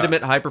Yeah.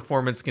 legitimate high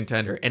performance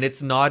contender, and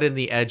it's not in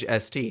the Edge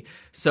ST.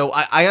 So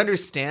I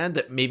understand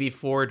that maybe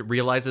Ford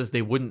realizes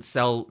they wouldn't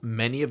sell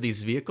many of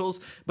these vehicles,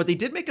 but they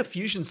did make a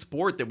Fusion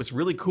Sport that was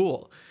really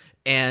cool.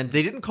 And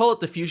they didn't call it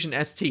the Fusion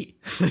ST.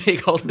 They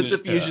called it the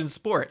Yeah. Fusion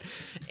Sport.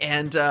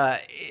 And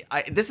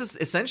this is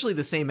essentially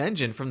the same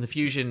engine from the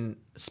Fusion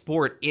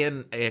Sport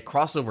in a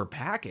crossover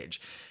package.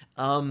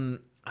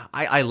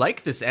 I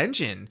like this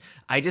engine.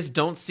 I just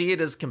don't see it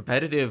as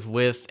competitive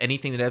with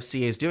anything that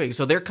FCA is doing.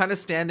 So they're kind of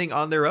standing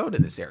on their own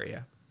in this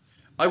area.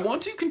 I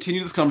want to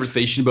continue this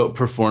conversation about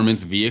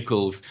performance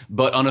vehicles,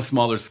 but on a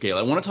smaller scale.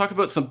 I want to talk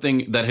about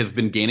something that has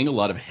been gaining a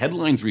lot of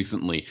headlines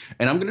recently,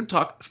 and I'm going to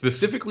talk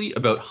specifically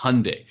about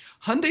Hyundai.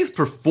 Hyundai's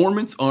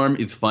performance arm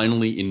is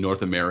finally in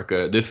North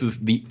America. This is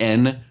the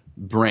N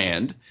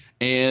brand,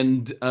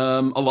 and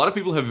a lot of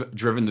people have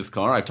driven this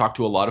car. I've talked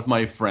to a lot of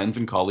my friends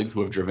and colleagues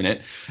who have driven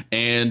it.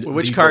 And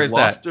Which the car is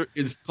that? Veloster-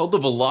 It's called the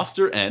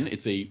Veloster N.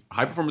 It's a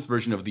high-performance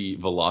version of the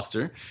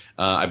Veloster,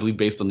 I believe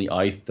based on the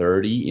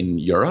i30 in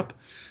Europe.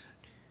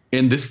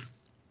 And this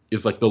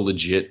is like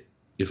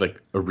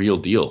a real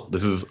deal.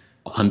 This is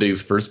Hyundai's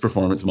first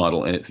performance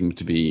model, and it seems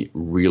to be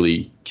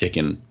really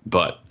kicking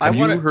butt. Have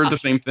you heard the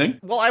same thing?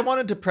 Well, I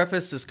wanted to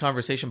preface this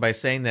conversation by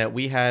saying that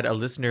we had a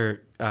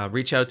listener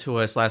reach out to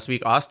us last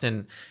week,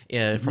 Austin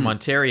from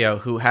Ontario,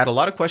 who had a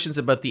lot of questions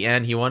about the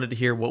N. He wanted to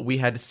hear what we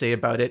had to say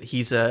about it.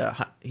 He's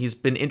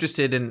been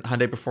interested in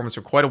Hyundai performance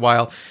for quite a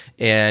while,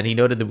 and he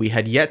noted that we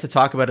had yet to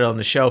talk about it on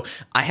the show.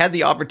 I had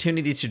the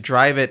opportunity to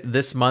drive it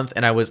this month,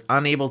 and I was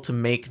unable to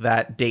make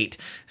that date.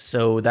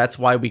 So that's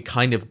why we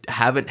kind of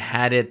haven't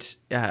had it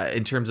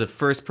in terms of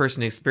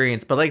first-person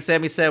experience. But like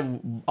Sammy said,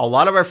 a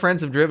lot of our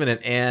friends have driven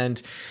it,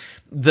 and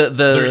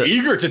They're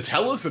eager to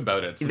tell us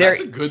about it. So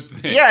that's a good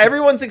thing. yeah,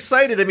 everyone's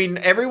excited. I mean,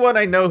 everyone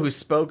I know who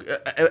spoke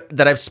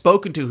that I've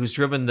spoken to who's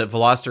driven the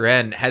Veloster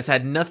N has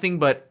had nothing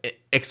but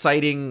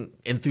exciting,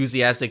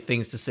 enthusiastic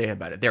things to say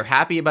about it. They're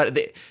happy about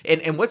it.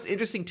 And what's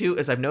interesting too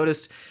is I've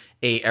noticed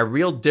a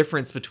real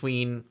difference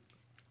between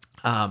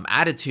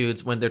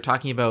attitudes when they're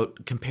talking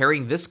about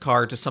comparing this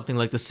car to something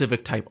like the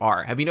Civic Type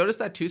R. Have you noticed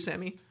that too,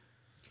 Sammy?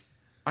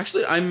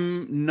 Actually,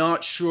 I'm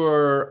not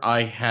sure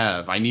I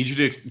have. I need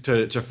you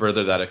to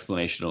further that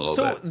explanation a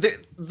little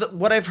bit. So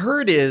what I've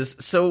heard is,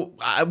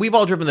 we've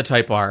all driven the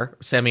Type R,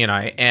 Sammy and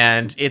I,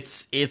 and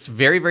it's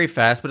very, very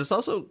fast, but it's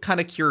also kind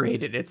of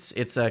curated.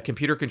 It's a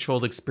computer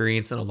controlled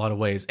experience in a lot of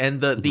ways,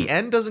 and the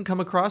N doesn't come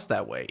across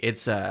that way.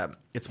 It's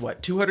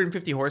what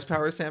 250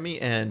 horsepower,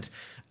 Sammy, and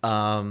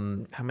how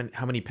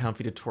many pound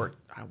feet of torque?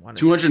 I want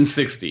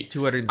 260.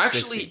 260.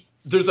 Actually,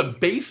 there's a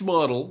base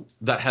model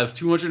that has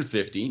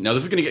 250. Now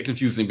this is going to get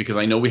confusing because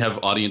I know we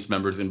have audience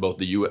members in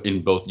both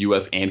both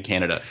US and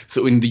Canada.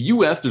 So in the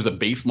US, there's a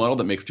base model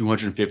that makes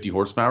 250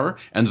 horsepower,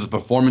 and there's a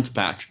performance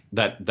patch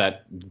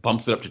that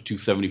bumps it up to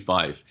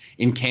 275.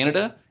 In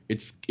Canada,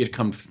 it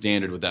comes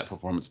standard with that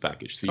performance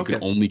package, so you Okay.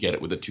 can only get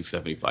it with a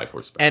 275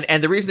 horsepower.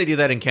 And the reason they do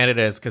that in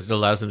Canada is because it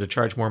allows them to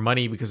charge more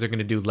money because they're going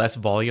to do less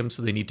volume,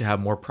 so they need to have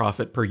more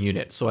profit per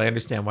unit. So I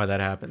understand why that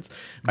happens.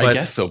 I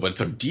guess so, but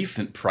it's a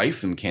decent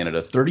price in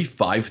Canada.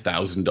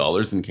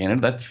 $35,000 in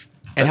Canada.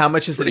 And how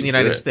much is it in the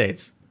United good.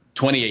 States?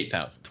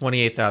 28,000.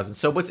 28,000.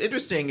 So what's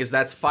interesting is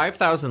that's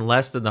 5,000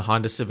 less than the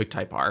Honda Civic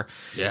Type R.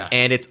 Yeah.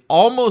 And it's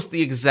almost the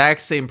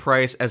exact same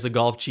price as a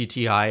Golf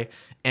GTI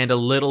and a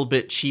little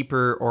bit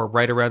cheaper or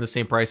right around the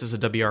same price as a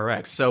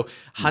WRX. So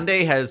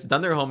Hyundai has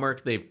done their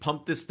homework. They've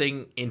pumped this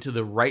thing into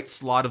the right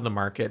slot of the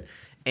market.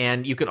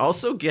 And you can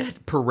also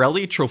get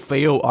Pirelli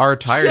Trofeo R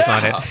tires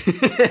on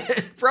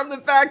it from the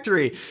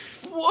factory.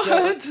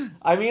 What? So,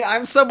 I mean,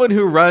 I'm someone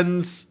who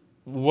runs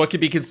what could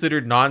be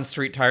considered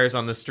non-street tires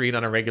on the street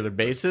on a regular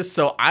basis,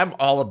 so I'm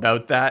all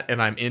about that and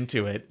I'm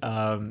into it.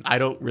 I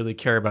don't really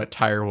care about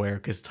tire wear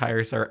because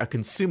tires are a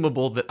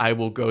consumable that I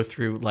will go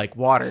through like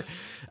water.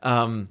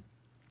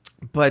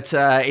 But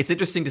it's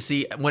interesting to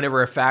see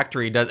whenever a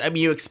factory does. I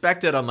mean, you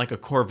expect it on like a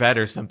Corvette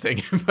or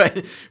something,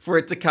 but for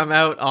it to come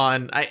out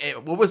on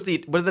what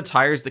are the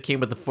tires that came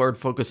with the Ford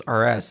Focus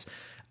RS,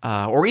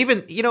 or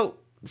even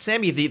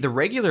Sammy, the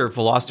regular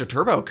Veloster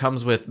Turbo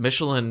comes with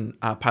Michelin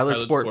Pilot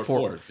Sport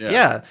 4.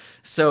 Yeah.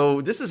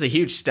 So this is a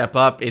huge step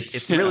up.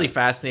 It's really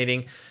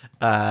fascinating.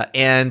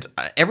 And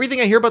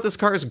everything I hear about this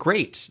car is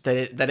great.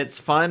 That it's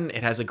fun.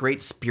 It has a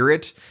great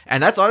spirit.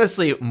 And that's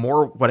honestly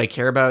more what I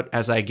care about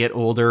as I get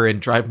older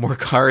and drive more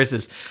cars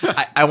is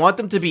I want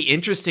them to be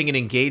interesting and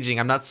engaging.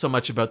 I'm not so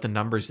much about the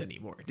numbers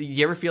anymore. Do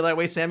you ever feel that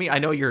way, Sammy? I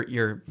know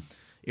you're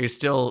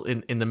still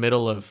in the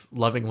middle of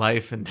loving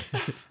life and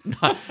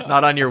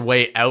not on your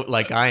way out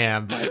like I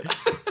am. But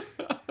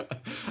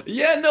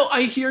Yeah, no,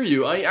 I hear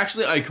you.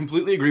 I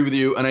completely agree with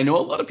you. And I know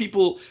a lot of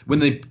people when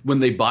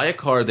they buy a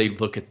car, they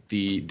look at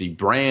the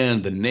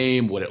brand, the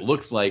name, what it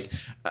looks like.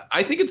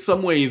 I think in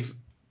some ways,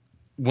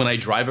 when I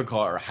drive a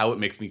car, how it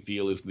makes me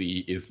feel is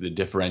the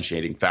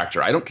differentiating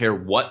factor. I don't care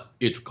what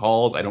it's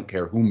called. I don't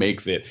care who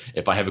makes it.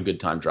 If I have a good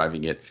time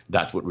driving it,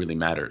 that's what really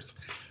matters.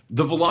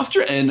 The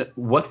Veloster N,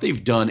 what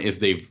they've done is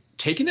they've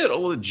taken out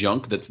all the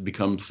junk that's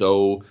become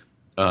so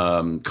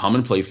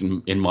commonplace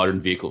in modern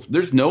vehicles.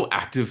 There's no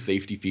active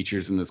safety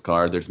features in this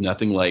car. There's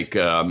nothing like.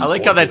 I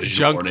like how that's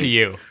junk warning. to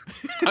you.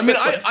 I mean,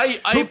 I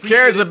who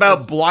cares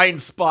about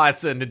blind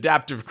spots and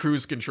adaptive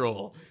cruise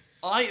control?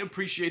 I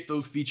appreciate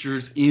those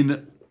features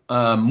in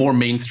more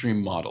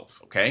mainstream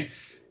models. Okay.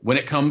 When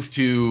it comes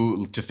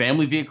to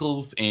family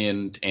vehicles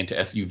and to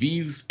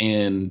SUVs,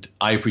 and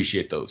I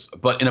appreciate those.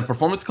 But in a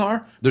performance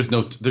car, there's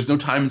no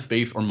time and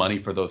space or money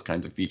for those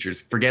kinds of features.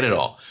 Forget it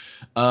all.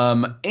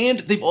 And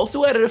they've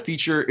also added a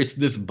feature. It's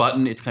this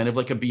button. It's kind of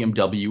like a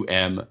BMW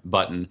M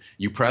button.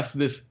 You press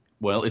this.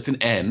 Well, it's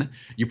an N.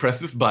 You press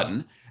this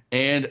button,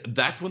 and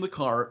that's when the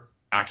car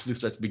actually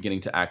starts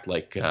beginning to act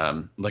like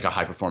a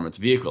high performance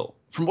vehicle.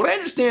 From what I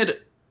understand,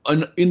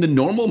 in the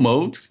normal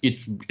modes,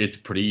 it's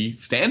pretty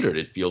standard.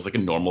 It feels like a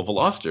normal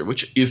Veloster,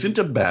 which isn't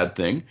a bad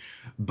thing.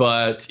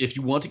 But if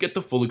you want to get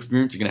the full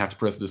experience, you're going to have to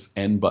press this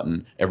N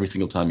button every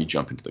single time you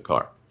jump into the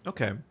car.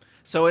 Okay.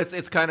 So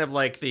it's kind of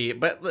like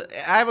but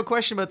I have a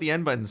question about the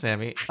N button,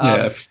 Sammy.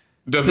 Yes.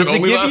 Does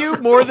it give you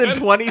more than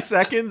 20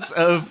 seconds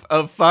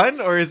of fun,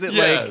 or is it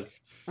like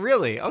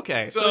really?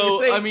 Okay. So you're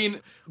saying, I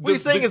mean, what you're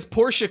saying is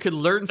Porsche could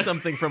learn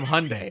something from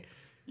Hyundai.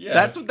 Yeah.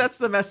 That's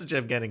the message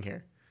I'm getting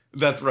here.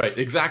 That's right,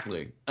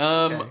 exactly.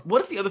 Okay.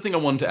 What is the other thing I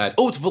wanted to add?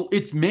 Oh,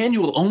 it's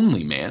manual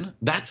only, man.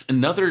 That's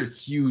another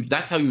huge.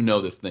 That's how you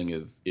know this thing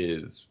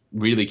is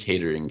really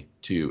catering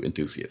to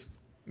enthusiasts.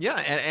 Yeah,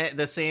 and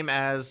the same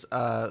as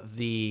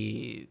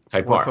the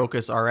Type Ford R.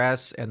 Focus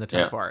RS and the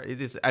Type Yeah. R.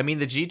 It is. I mean,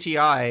 the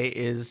GTI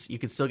is you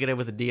can still get it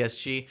with a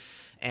DSG,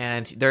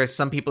 and there are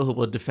some people who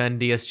will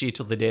defend DSG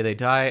till the day they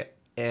die.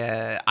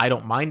 I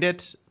don't mind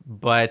it,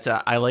 but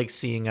I like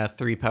seeing a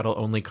 3-pedal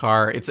only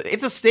car. It's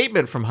a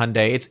statement from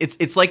Hyundai.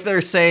 It's like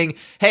they're saying,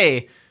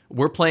 hey,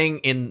 we're playing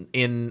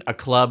in a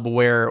club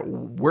where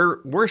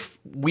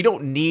we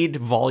don't need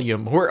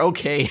volume. We're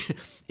okay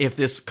if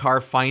this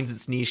car finds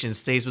its niche and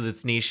stays with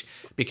its niche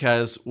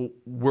because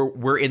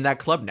we're in that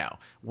club now.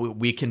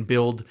 We can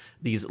build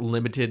these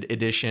limited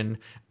edition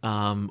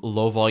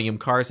low volume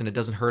cars and it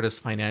doesn't hurt us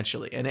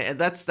financially. And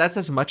that's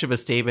as much of a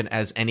statement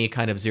as any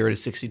kind of 0 to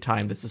 60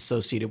 time that's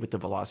associated with the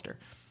Veloster.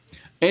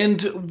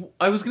 And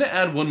I was going to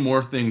add one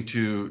more thing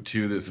to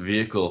this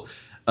vehicle.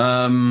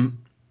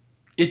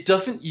 It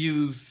doesn't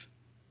use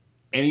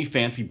any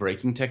fancy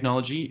braking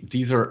technology.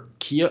 These are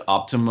Kia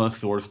Optima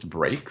sourced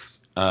brakes.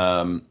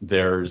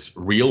 There's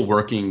real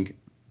working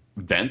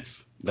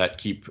vents that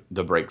keep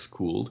the brakes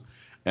cooled.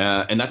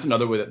 And that's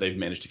another way that they've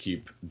managed to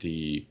keep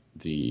the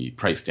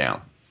price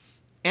down.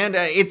 And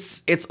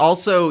it's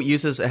also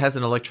it has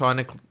an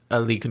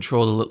electronically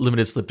controlled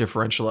limited slip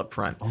differential up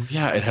front. Oh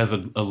yeah, it has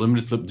a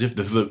limited slip diff.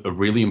 This is a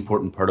really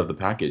important part of the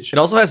package. It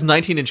also has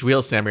 19-inch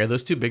wheels, Sammy. Are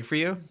those too big for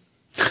you?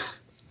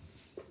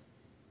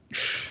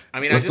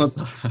 I mean,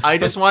 I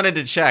just wanted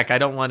to check. I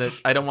don't want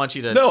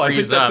you to. No, I think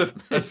freeze up.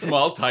 that's a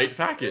small, tight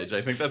package.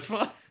 I think that's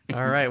fine.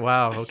 All right.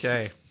 Wow.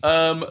 Okay.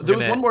 There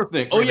was one more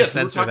thing. Oh gonna yes,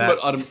 we were censor talking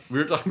that. about we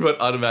were talking about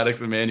automatics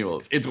and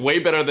manuals. It's way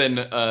better than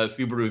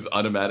Subaru's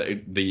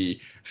automatic, the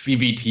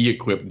CVT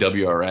equipped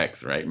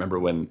WRX, right? Remember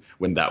when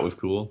that was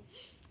cool?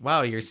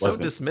 Wow, you're so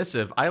Wasn't.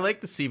 dismissive. I like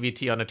the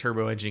CVT on a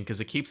turbo engine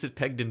because it keeps it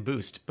pegged in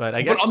boost, but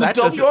I But guess on the that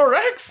doesn't.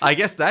 WRX, I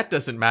guess that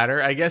doesn't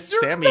matter. I guess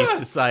You're Sammy's nuts.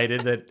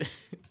 decided that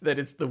that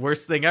it's the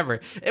worst thing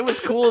ever. It was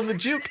cool in the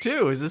Juke too.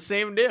 It was the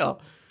same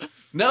deal.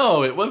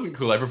 no, it wasn't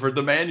cool. I preferred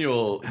the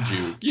manual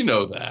Juke. You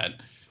know that.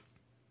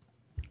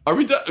 Are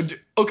we done?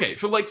 Okay,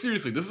 so like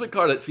seriously, this is a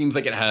car that seems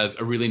like it has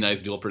a really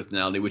nice dual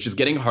personality, which is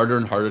getting harder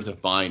and harder to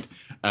find.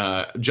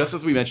 Just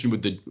as we mentioned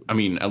with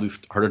at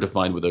least harder to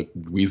find with a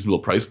reasonable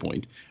price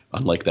point,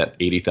 unlike that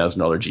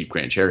 $80,000 Jeep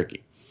Grand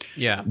Cherokee.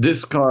 Yeah.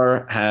 This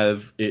car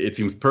it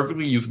seems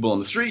perfectly usable on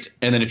the street,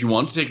 and then if you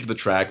want to take it to the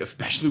track,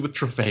 especially with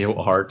Trofeo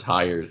R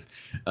tires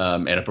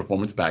and a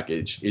performance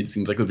package, it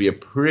seems like it would be a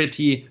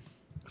pretty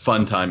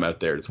fun time out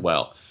there as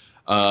well.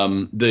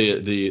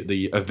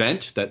 The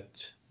event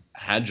that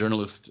had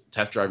journalists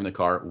test driving the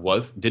car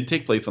did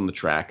take place on the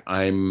track.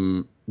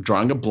 I'm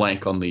drawing a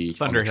blank on the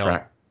Thunderhill.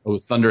 track. Oh, it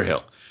was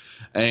Thunderhill.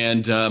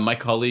 And my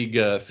colleague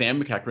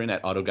Sam McEachran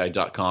at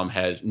AutoGuide.com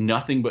had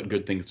nothing but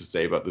good things to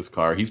say about this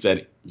car. He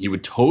said he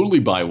would totally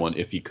buy one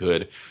if he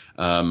could.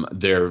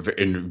 They're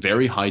in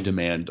very high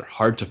demand. They're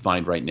hard to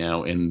find right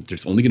now, and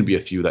there's only going to be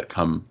a few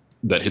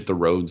that hit the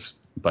roads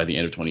by the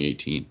end of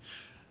 2018.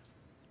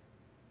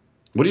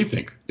 What do you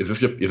think? Is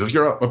this up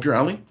your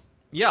alley?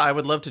 Yeah, I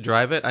would love to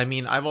drive it. I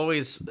mean,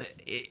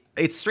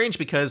 it's strange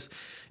because,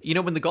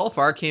 when the Golf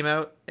R came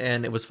out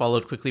and it was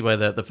followed quickly by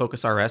the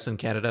Focus RS in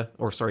Canada,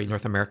 or sorry,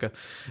 North America,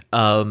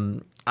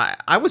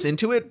 I was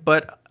into it,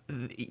 but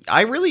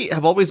I really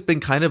have always been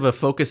kind of a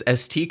Focus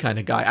ST kind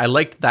of guy. I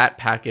liked that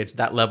package,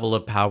 that level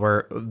of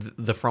power,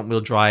 the front wheel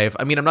drive.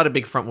 I mean, I'm not a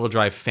big front wheel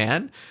drive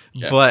fan,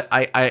 but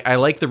I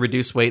like the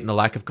reduced weight and the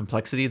lack of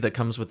complexity that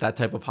comes with that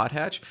type of hot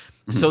hatch.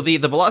 Mm-hmm. So the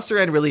Veloster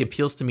N really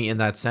appeals to me in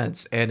that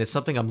sense, and it's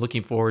something I'm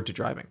looking forward to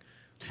driving.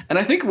 And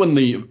I think when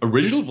the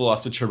original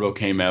Veloster Turbo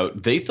came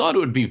out, they thought it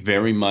would be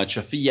very much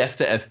a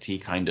Fiesta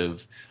ST kind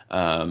of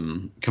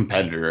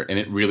competitor, and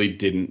it really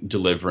didn't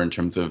deliver in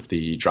terms of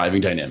the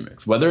driving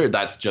dynamics. Whether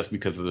that's just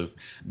because of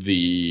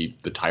the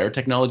tire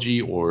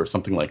technology or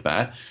something like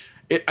that,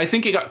 I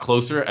think it got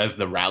closer as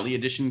the Rally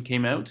Edition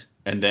came out,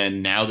 and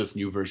then now this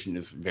new version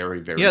is very,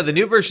 very. Yeah, the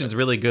new version's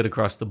really good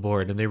across the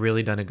board, and they've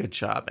really done a good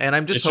job. And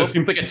I'm just just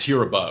seems like a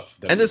tier above.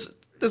 And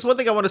this one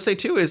thing I want to say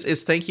too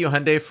is thank you,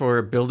 Hyundai,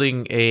 for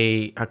building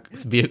a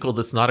vehicle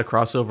that's not a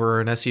crossover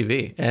or an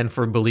SUV, and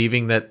for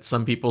believing that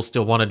some people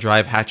still want to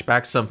drive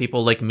hatchbacks. Some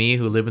people like me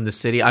who live in the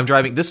city. I'm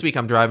driving an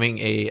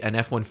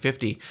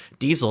F-150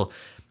 diesel,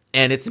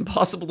 and it's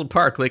impossible to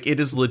park. Like, it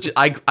is legit.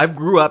 I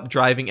grew up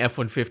driving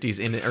F-150s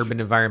in an urban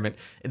environment.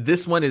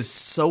 This one is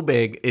so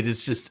big.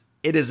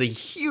 It is a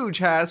huge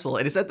hassle,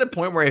 and it's at the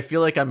point where I feel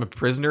like I'm a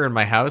prisoner in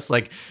my house.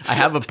 Like, I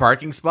have a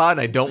parking spot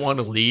and I don't want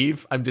to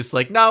leave. I'm just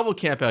like, no, we'll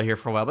camp out here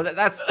for a while. But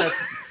that's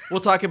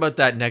we'll talk about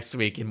that next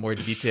week in more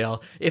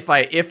detail. If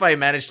I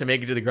manage to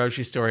make it to the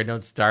grocery store and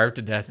don't starve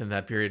to death in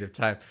that period of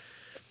time.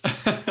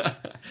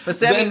 But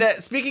Sammy,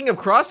 speaking of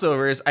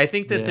crossovers, I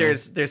think that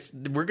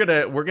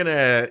we're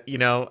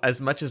gonna as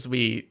much as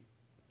we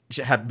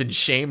have been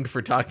shamed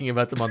for talking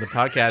about them on the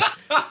podcast.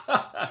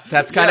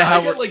 That's kind of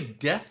how I get like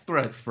death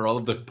threats for all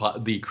of the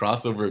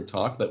crossover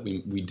talk that we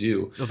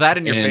do. Well, that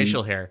and your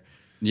facial hair.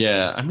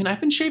 Yeah, I mean, I've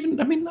been shaving.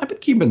 I mean, I've been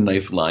keeping a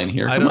nice line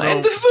here. I don't know.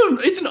 And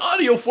it's an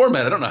audio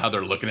format. I don't know how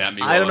they're looking at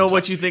me. I don't know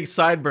what you think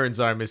sideburns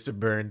are, Mr.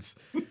 Burns.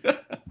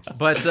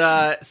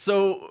 But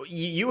so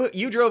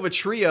you drove a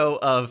trio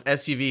of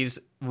SUVs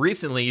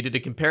recently. You did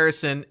a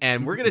comparison,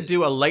 and we're gonna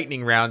do a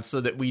lightning round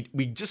so that we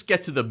just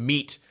get to the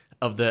meat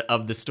of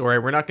the story.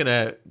 We're not going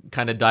to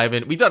kind of dive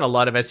in. We've done a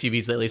lot of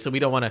SUVs lately, so we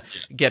don't want to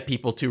get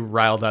people too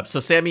riled up. So,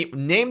 Sammy,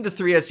 name the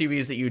 3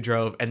 SUVs that you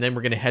drove, and then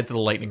we're going to head to the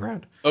lightning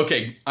round.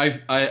 Okay,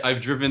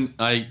 I've driven.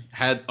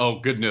 Oh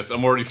goodness,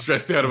 I'm already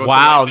stressed out about.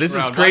 Wow, the this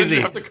round. is crazy.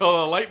 Why did you have to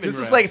call it a lightning This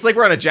round? is like it's like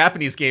we're on a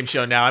Japanese game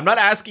show now. I'm not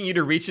asking you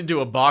to reach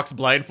into a box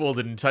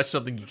blindfolded and touch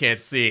something you can't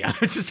see. I'm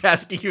just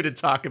asking you to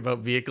talk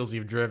about vehicles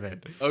you've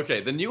driven. Okay,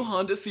 the new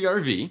Honda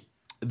CR-V.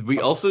 We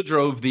also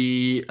drove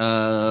the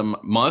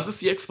Mazda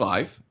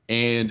CX-5.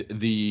 And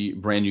the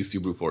brand new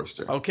Subaru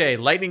Forester. Okay,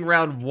 lightning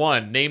round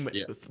 1. Name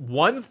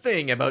one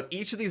thing about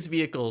each of these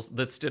vehicles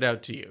that stood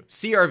out to you.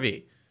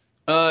 CR-V.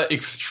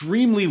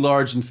 Extremely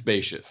large and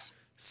spacious.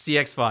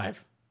 CX-5.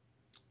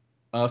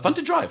 Fun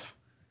to drive.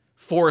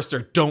 Forester.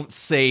 Don't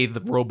say the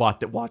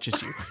robot that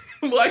watches you.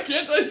 Why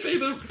can't I say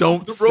the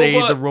Don't the say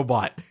robot? the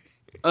robot.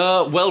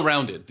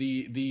 Well-rounded.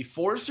 The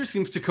Forester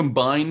seems to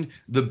combine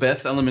the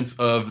best elements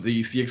of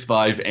the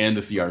CX-5 and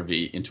the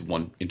CR-V into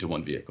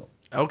one vehicle.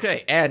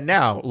 Okay, and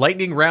now,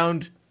 lightning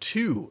round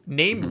 2.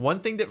 Name one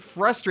thing that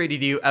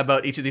frustrated you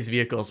about each of these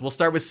vehicles. We'll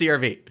start with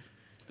CR-V.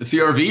 The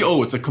CR-V,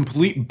 it's a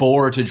complete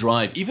bore to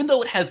drive. Even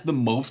though it has the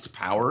most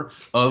power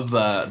of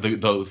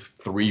those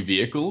 3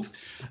 vehicles,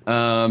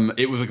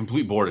 it was a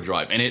complete bore to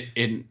drive.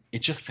 And it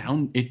just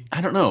found it.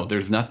 I don't know.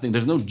 There's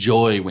no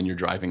joy when you're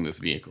driving this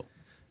vehicle.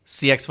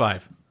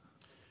 CX-5.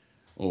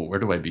 Oh, where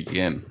do I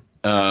begin?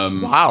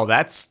 Wow,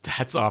 that's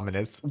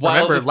ominous. While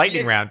Remember, the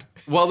lightning CX round.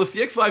 While the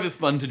CX-5 is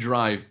fun to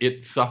drive,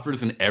 it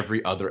suffers in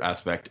every other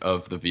aspect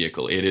of the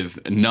vehicle. It is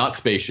not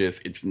spacious,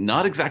 it's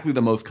not exactly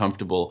the most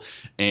comfortable,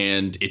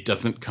 and it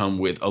doesn't come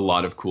with a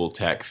lot of cool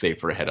tech, save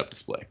for a head-up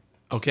display.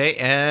 Okay,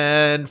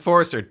 and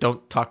Forrester,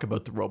 don't talk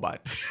about the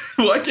robot.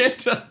 Why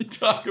can't I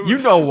talk about? You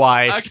know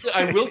why? Actually,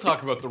 I will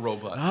talk about the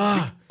robot.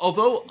 Ah.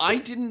 Although I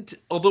didn't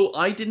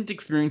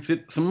experience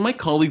it, some of my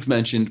colleagues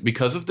mentioned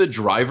because of the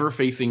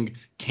driver-facing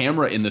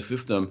camera in the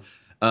system,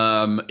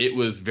 it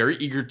was very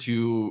eager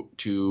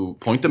to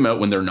point them out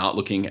when they're not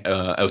looking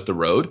out the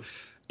road.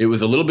 It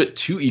was a little bit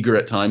too eager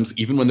at times,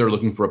 even when they're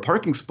looking for a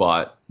parking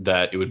spot,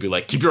 that it would be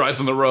like, keep your eyes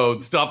on the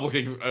road, stop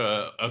looking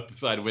out the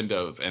side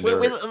windows. And wait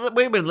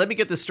a minute, let me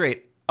get this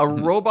straight. A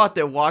robot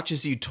that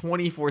watches you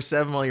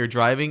 24/7 while you're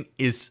driving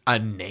is a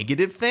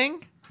negative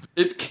thing?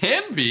 It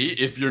can be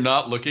if you're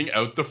not looking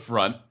out the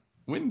front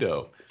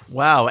window.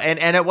 Wow. And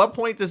at what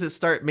point does it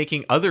start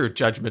making other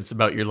judgments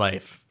about your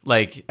life?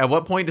 Like, at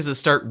what point does it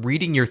start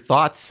reading your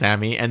thoughts,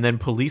 Sammy, and then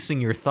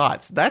policing your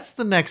thoughts? That's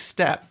the next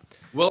step.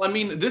 Well, I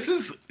mean, this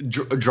is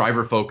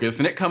driver focus,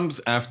 and it comes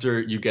after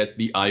you get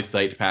the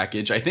EyeSight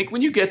package. I think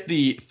when you get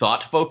the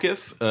Thought Focus,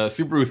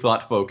 Subaru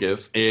Thought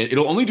Focus,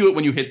 it'll only do it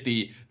when you hit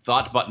the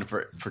thought button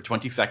for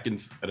 20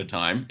 seconds at a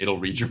time. It'll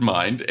read your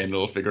mind, and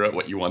it'll figure out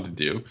what you want to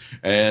do.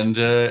 And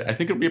I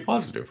think it'll be a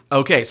positive.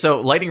 Okay,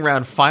 so lightning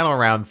round, final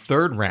round,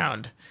 third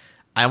round.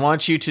 I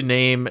want you to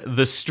name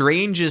the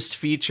strangest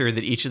feature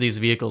that each of these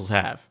vehicles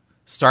have,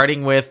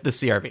 starting with the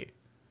CRV.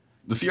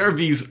 The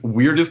CRV's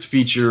weirdest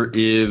feature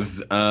is,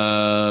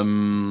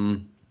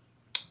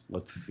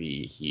 let's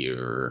see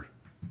here.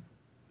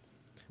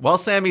 While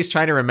Sammy's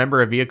trying to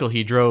remember a vehicle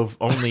he drove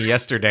only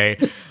yesterday,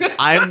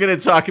 I'm going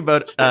to talk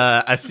about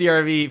a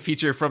CRV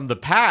feature from the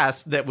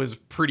past that was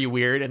pretty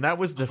weird, and that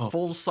was the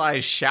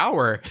full-size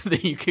shower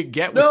that you could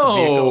get with the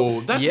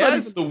vehicle. No, that's not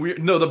even the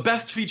weird. No, the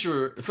best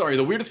feature. Sorry,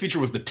 the weirdest feature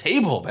was the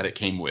table that it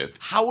came with.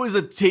 How is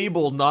a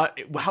table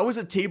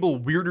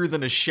weirder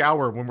than a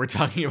shower when we're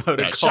talking about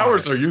a car?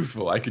 Showers are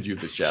useful. I could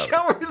use a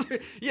shower.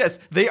 Yes,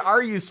 they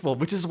are useful,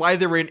 which is why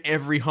they're in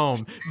every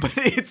home. But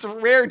it's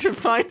rare to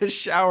find a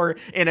shower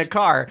in a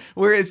car,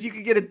 whereas you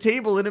could get a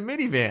table in a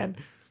minivan.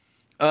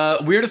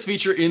 Weirdest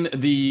feature in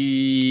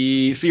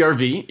the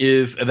CRV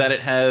is that it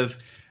has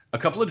a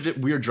couple of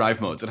weird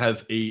drive modes. It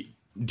has a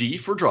D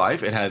for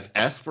drive. It has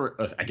S for,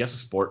 I guess, a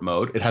sport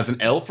mode. It has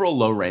an L for a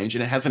low range,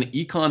 and it has an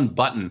Econ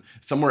button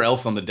somewhere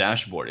else on the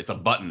dashboard. It's a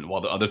button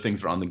while the other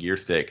things are on the gear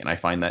stick, and I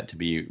find that to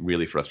be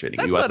really frustrating.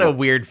 That's not a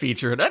weird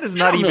feature. That is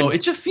not even. No, it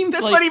just seems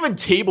that's like... not even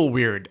table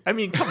weird. I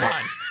mean, come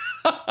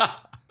on.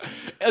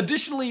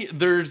 Additionally,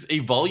 there's a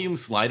volume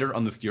slider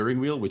on the steering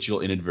wheel, which you'll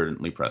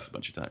inadvertently press a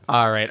bunch of times.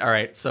 All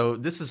right. So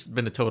this has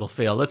been a total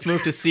fail. Let's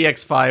move to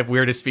CX-5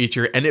 weirdest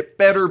feature, and it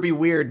better be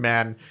weird,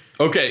 man.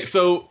 Okay,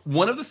 so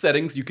one of the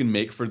settings you can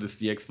make for the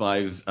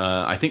CX-5's,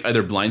 I think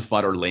either blind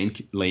spot or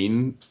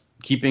lane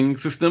keeping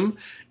system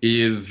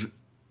is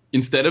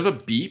instead of a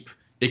beep,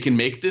 it can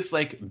make this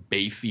like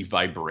bassy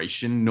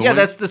vibration noise. Yeah,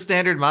 that's the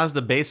standard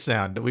Mazda bass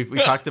sound. We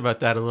talked about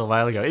that a little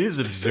while ago. It is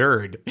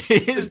absurd.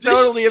 It is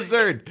totally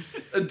absurd.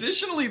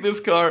 Additionally, this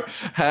car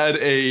had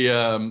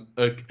a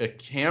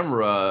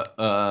camera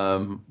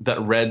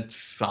that read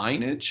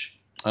signage,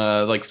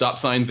 like stop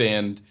signs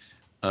and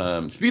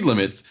speed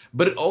limits,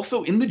 but it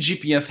also in the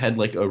GPS had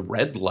like a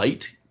red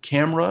light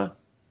camera,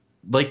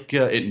 like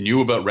it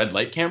knew about red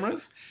light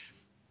cameras.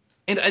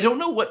 And I don't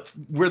know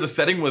where the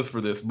setting was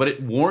for this, but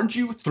it warned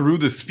you through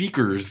the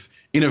speakers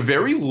in a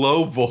very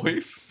low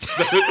voice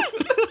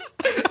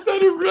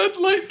that a red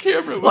light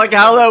camera was like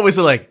how low was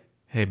it? Like,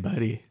 hey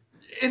buddy,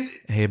 and,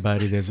 hey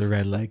buddy, there's a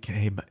red light.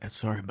 Hey,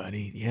 sorry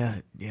buddy. Yeah.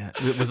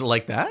 Was it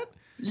like that?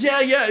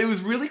 Yeah, it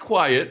was really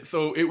quiet,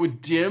 so it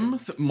would dim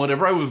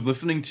whatever I was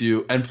listening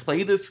to and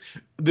play this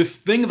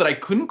thing that I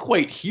couldn't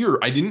quite hear.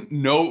 I didn't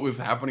know it was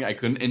happening. I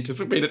couldn't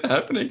anticipate it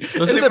happening.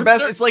 Those are the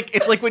best. It's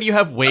like when you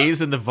have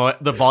Waze and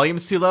the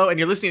volume's too low and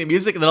you're listening to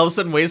music and then all of a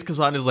sudden Waze comes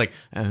on and is like,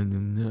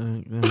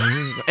 and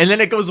then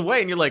it goes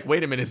away and you're like,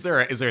 wait a minute, is there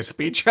a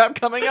speed trap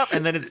coming up?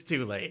 And then it's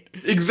too late.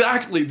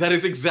 Exactly. That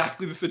is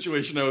exactly the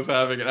situation I was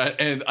having,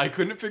 and I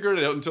couldn't figure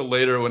it out until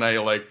later when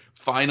I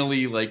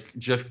finally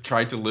just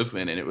tried to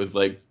listen, and it was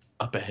like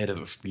up ahead of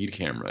a speed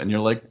camera, and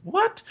you're like,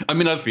 what? I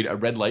mean, not speed, a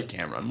red light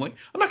camera. I'm like,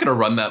 I'm not gonna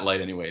run that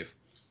light anyways.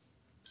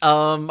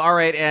 All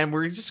right, and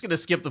we're just gonna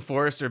skip the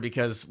Forester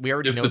because we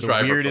already know the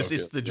weirdest.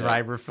 It's the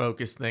driver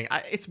focus thing.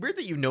 It's weird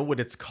that you know what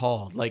it's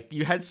called. Like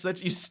you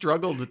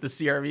struggled with the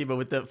CRV, but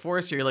with the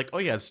Forester, you're like, oh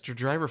yeah, it's a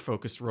driver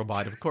focused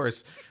robot. Of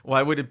course,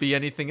 why would it be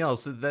anything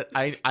else? That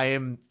I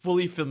am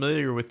fully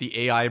familiar with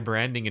the AI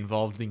branding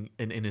involved in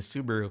a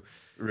Subaru.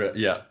 Right,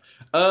 yeah.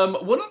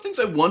 One of the things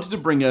I wanted to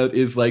bring out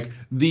is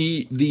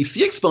the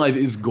CX-5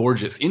 is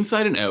gorgeous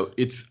inside and out.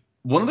 It's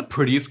one of the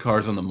prettiest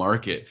cars on the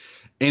market,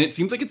 and it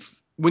seems like it's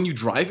when you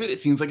drive it, it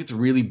seems like it's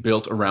really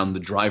built around the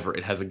driver.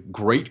 It has a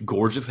great,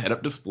 gorgeous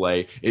head-up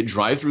display. It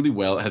drives really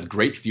well. It has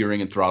great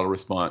steering and throttle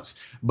response.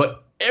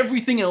 But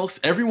everything else,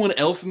 everyone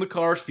else in the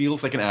car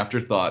feels like an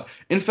afterthought.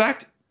 In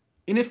fact,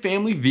 in a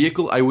family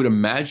vehicle, I would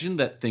imagine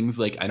that things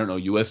like, I don't know,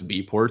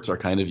 USB ports are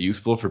kind of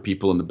useful for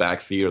people in the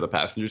back seat or the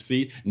passenger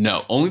seat.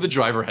 No, only the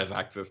driver has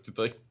access to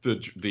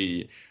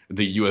the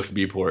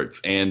USB ports,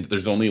 and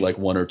there's only like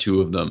one or two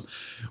of them.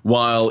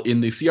 While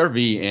in the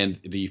CRV and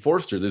the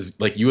Forester, there's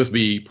like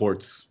USB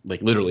ports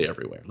like literally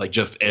everywhere, like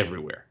just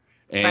everywhere.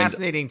 And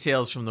Fascinating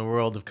tales from the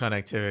world of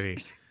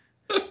connectivity.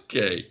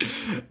 okay,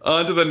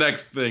 on to the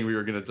next thing we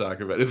were going to talk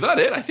about. Is that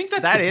it? I think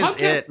that's That the is podcast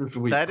it. this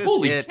week. That is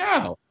Holy it.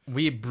 cow.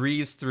 We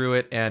breezed through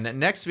it, and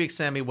next week,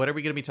 Sammy, what are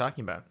we going to be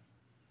talking about?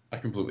 I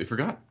completely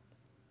forgot.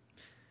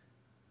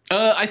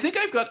 I think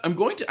I'm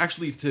going to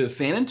actually to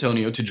San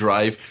Antonio to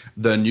drive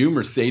the new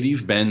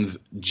Mercedes-Benz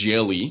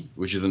GLE,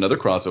 which is another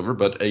crossover,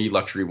 but a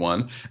luxury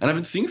one. And I've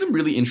been seeing some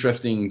really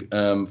interesting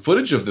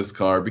footage of this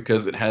car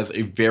because it has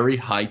a very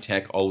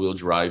high-tech all-wheel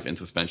drive and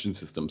suspension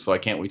system. So I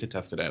can't wait to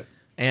test it out.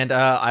 And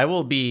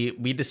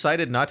we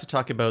decided not to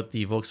talk about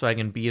the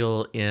Volkswagen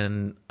Beetle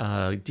in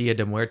Dia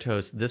de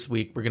Muertos this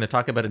week. We're going to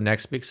talk about it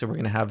next week, so we're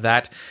going to have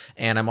that.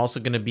 And I'm also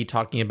going to be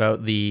talking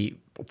about the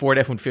Ford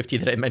F-150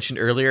 that I mentioned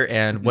earlier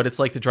and what it's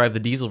like to drive the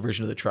diesel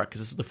version of the truck,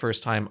 because this is the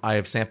first time I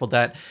have sampled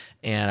that.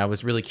 And I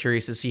was really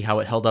curious to see how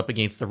it held up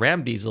against the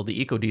Ram diesel,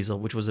 the Eco Diesel,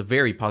 which was a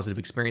very positive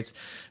experience.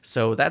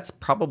 So that's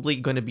probably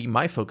going to be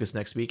my focus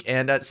next week.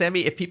 And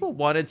Sammy, if people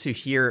wanted to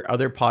hear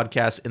other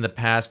podcasts in the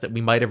past that we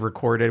might have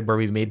recorded where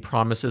we made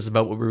promises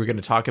about what we were going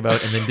to talk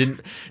about and then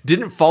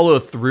didn't follow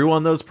through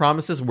on those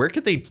promises, where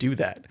could they do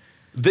that?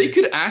 They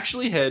could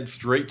actually head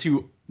straight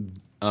to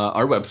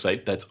our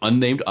website. That's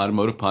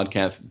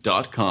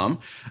unnamedautomotivepodcast.com.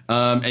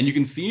 And you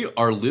can see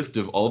our list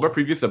of all of our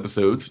previous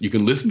episodes. You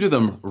can listen to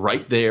them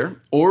right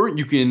there, or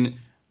you can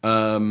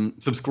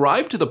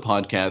subscribe to the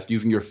podcast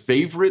using your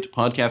favorite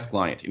podcast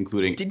client,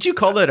 including... Did you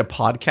call that a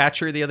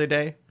podcatcher the other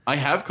day? I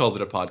have called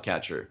it a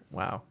podcatcher.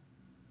 Wow.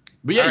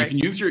 But yeah, All right.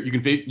 you can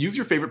use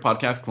your favorite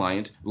podcast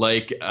client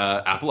like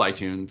Apple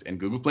iTunes and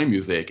Google Play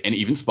Music and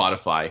even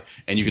Spotify,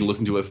 and you can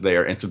listen to us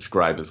there and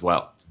subscribe as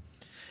well.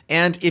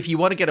 And if you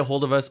want to get a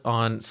hold of us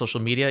on social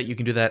media, you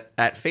can do that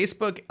at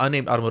Facebook,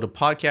 Unnamed Automotive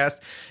Podcast.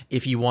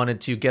 If you wanted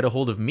to get a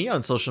hold of me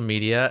on social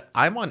media,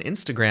 I'm on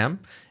Instagram.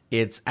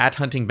 It's at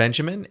Hunting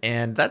Benjamin,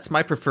 and that's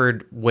my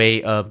preferred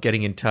way of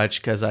getting in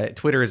touch because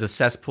Twitter is a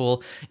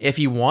cesspool. If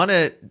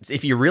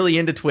you're really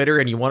into Twitter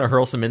and you want to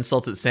hurl some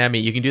insults at Sammy,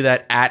 you can do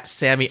that at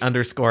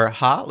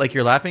Sammy_ha, like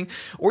you're laughing.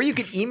 Or you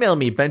can email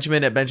me,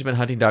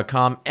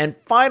 benjamin@benjaminhunting.com. And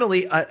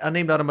finally,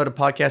 Unnamed Automotive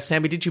Podcast.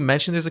 Sammy, did you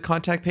mention there's a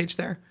contact page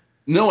there?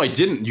 No, I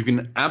didn't. You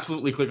can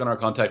absolutely click on our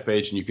contact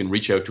page and you can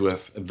reach out to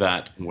us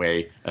that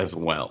way as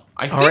well.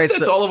 I think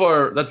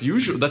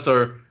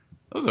that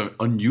was an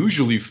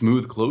unusually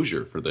smooth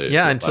closure for the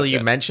until podcast. you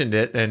mentioned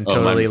it and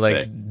totally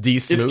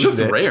de-smoothed It's just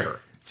it. rare.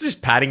 It's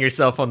just patting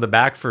yourself on the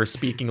back for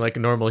speaking like a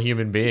normal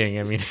human being.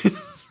 I mean,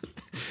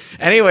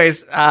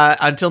 anyways,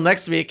 until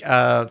next week,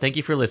 thank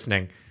you for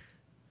listening.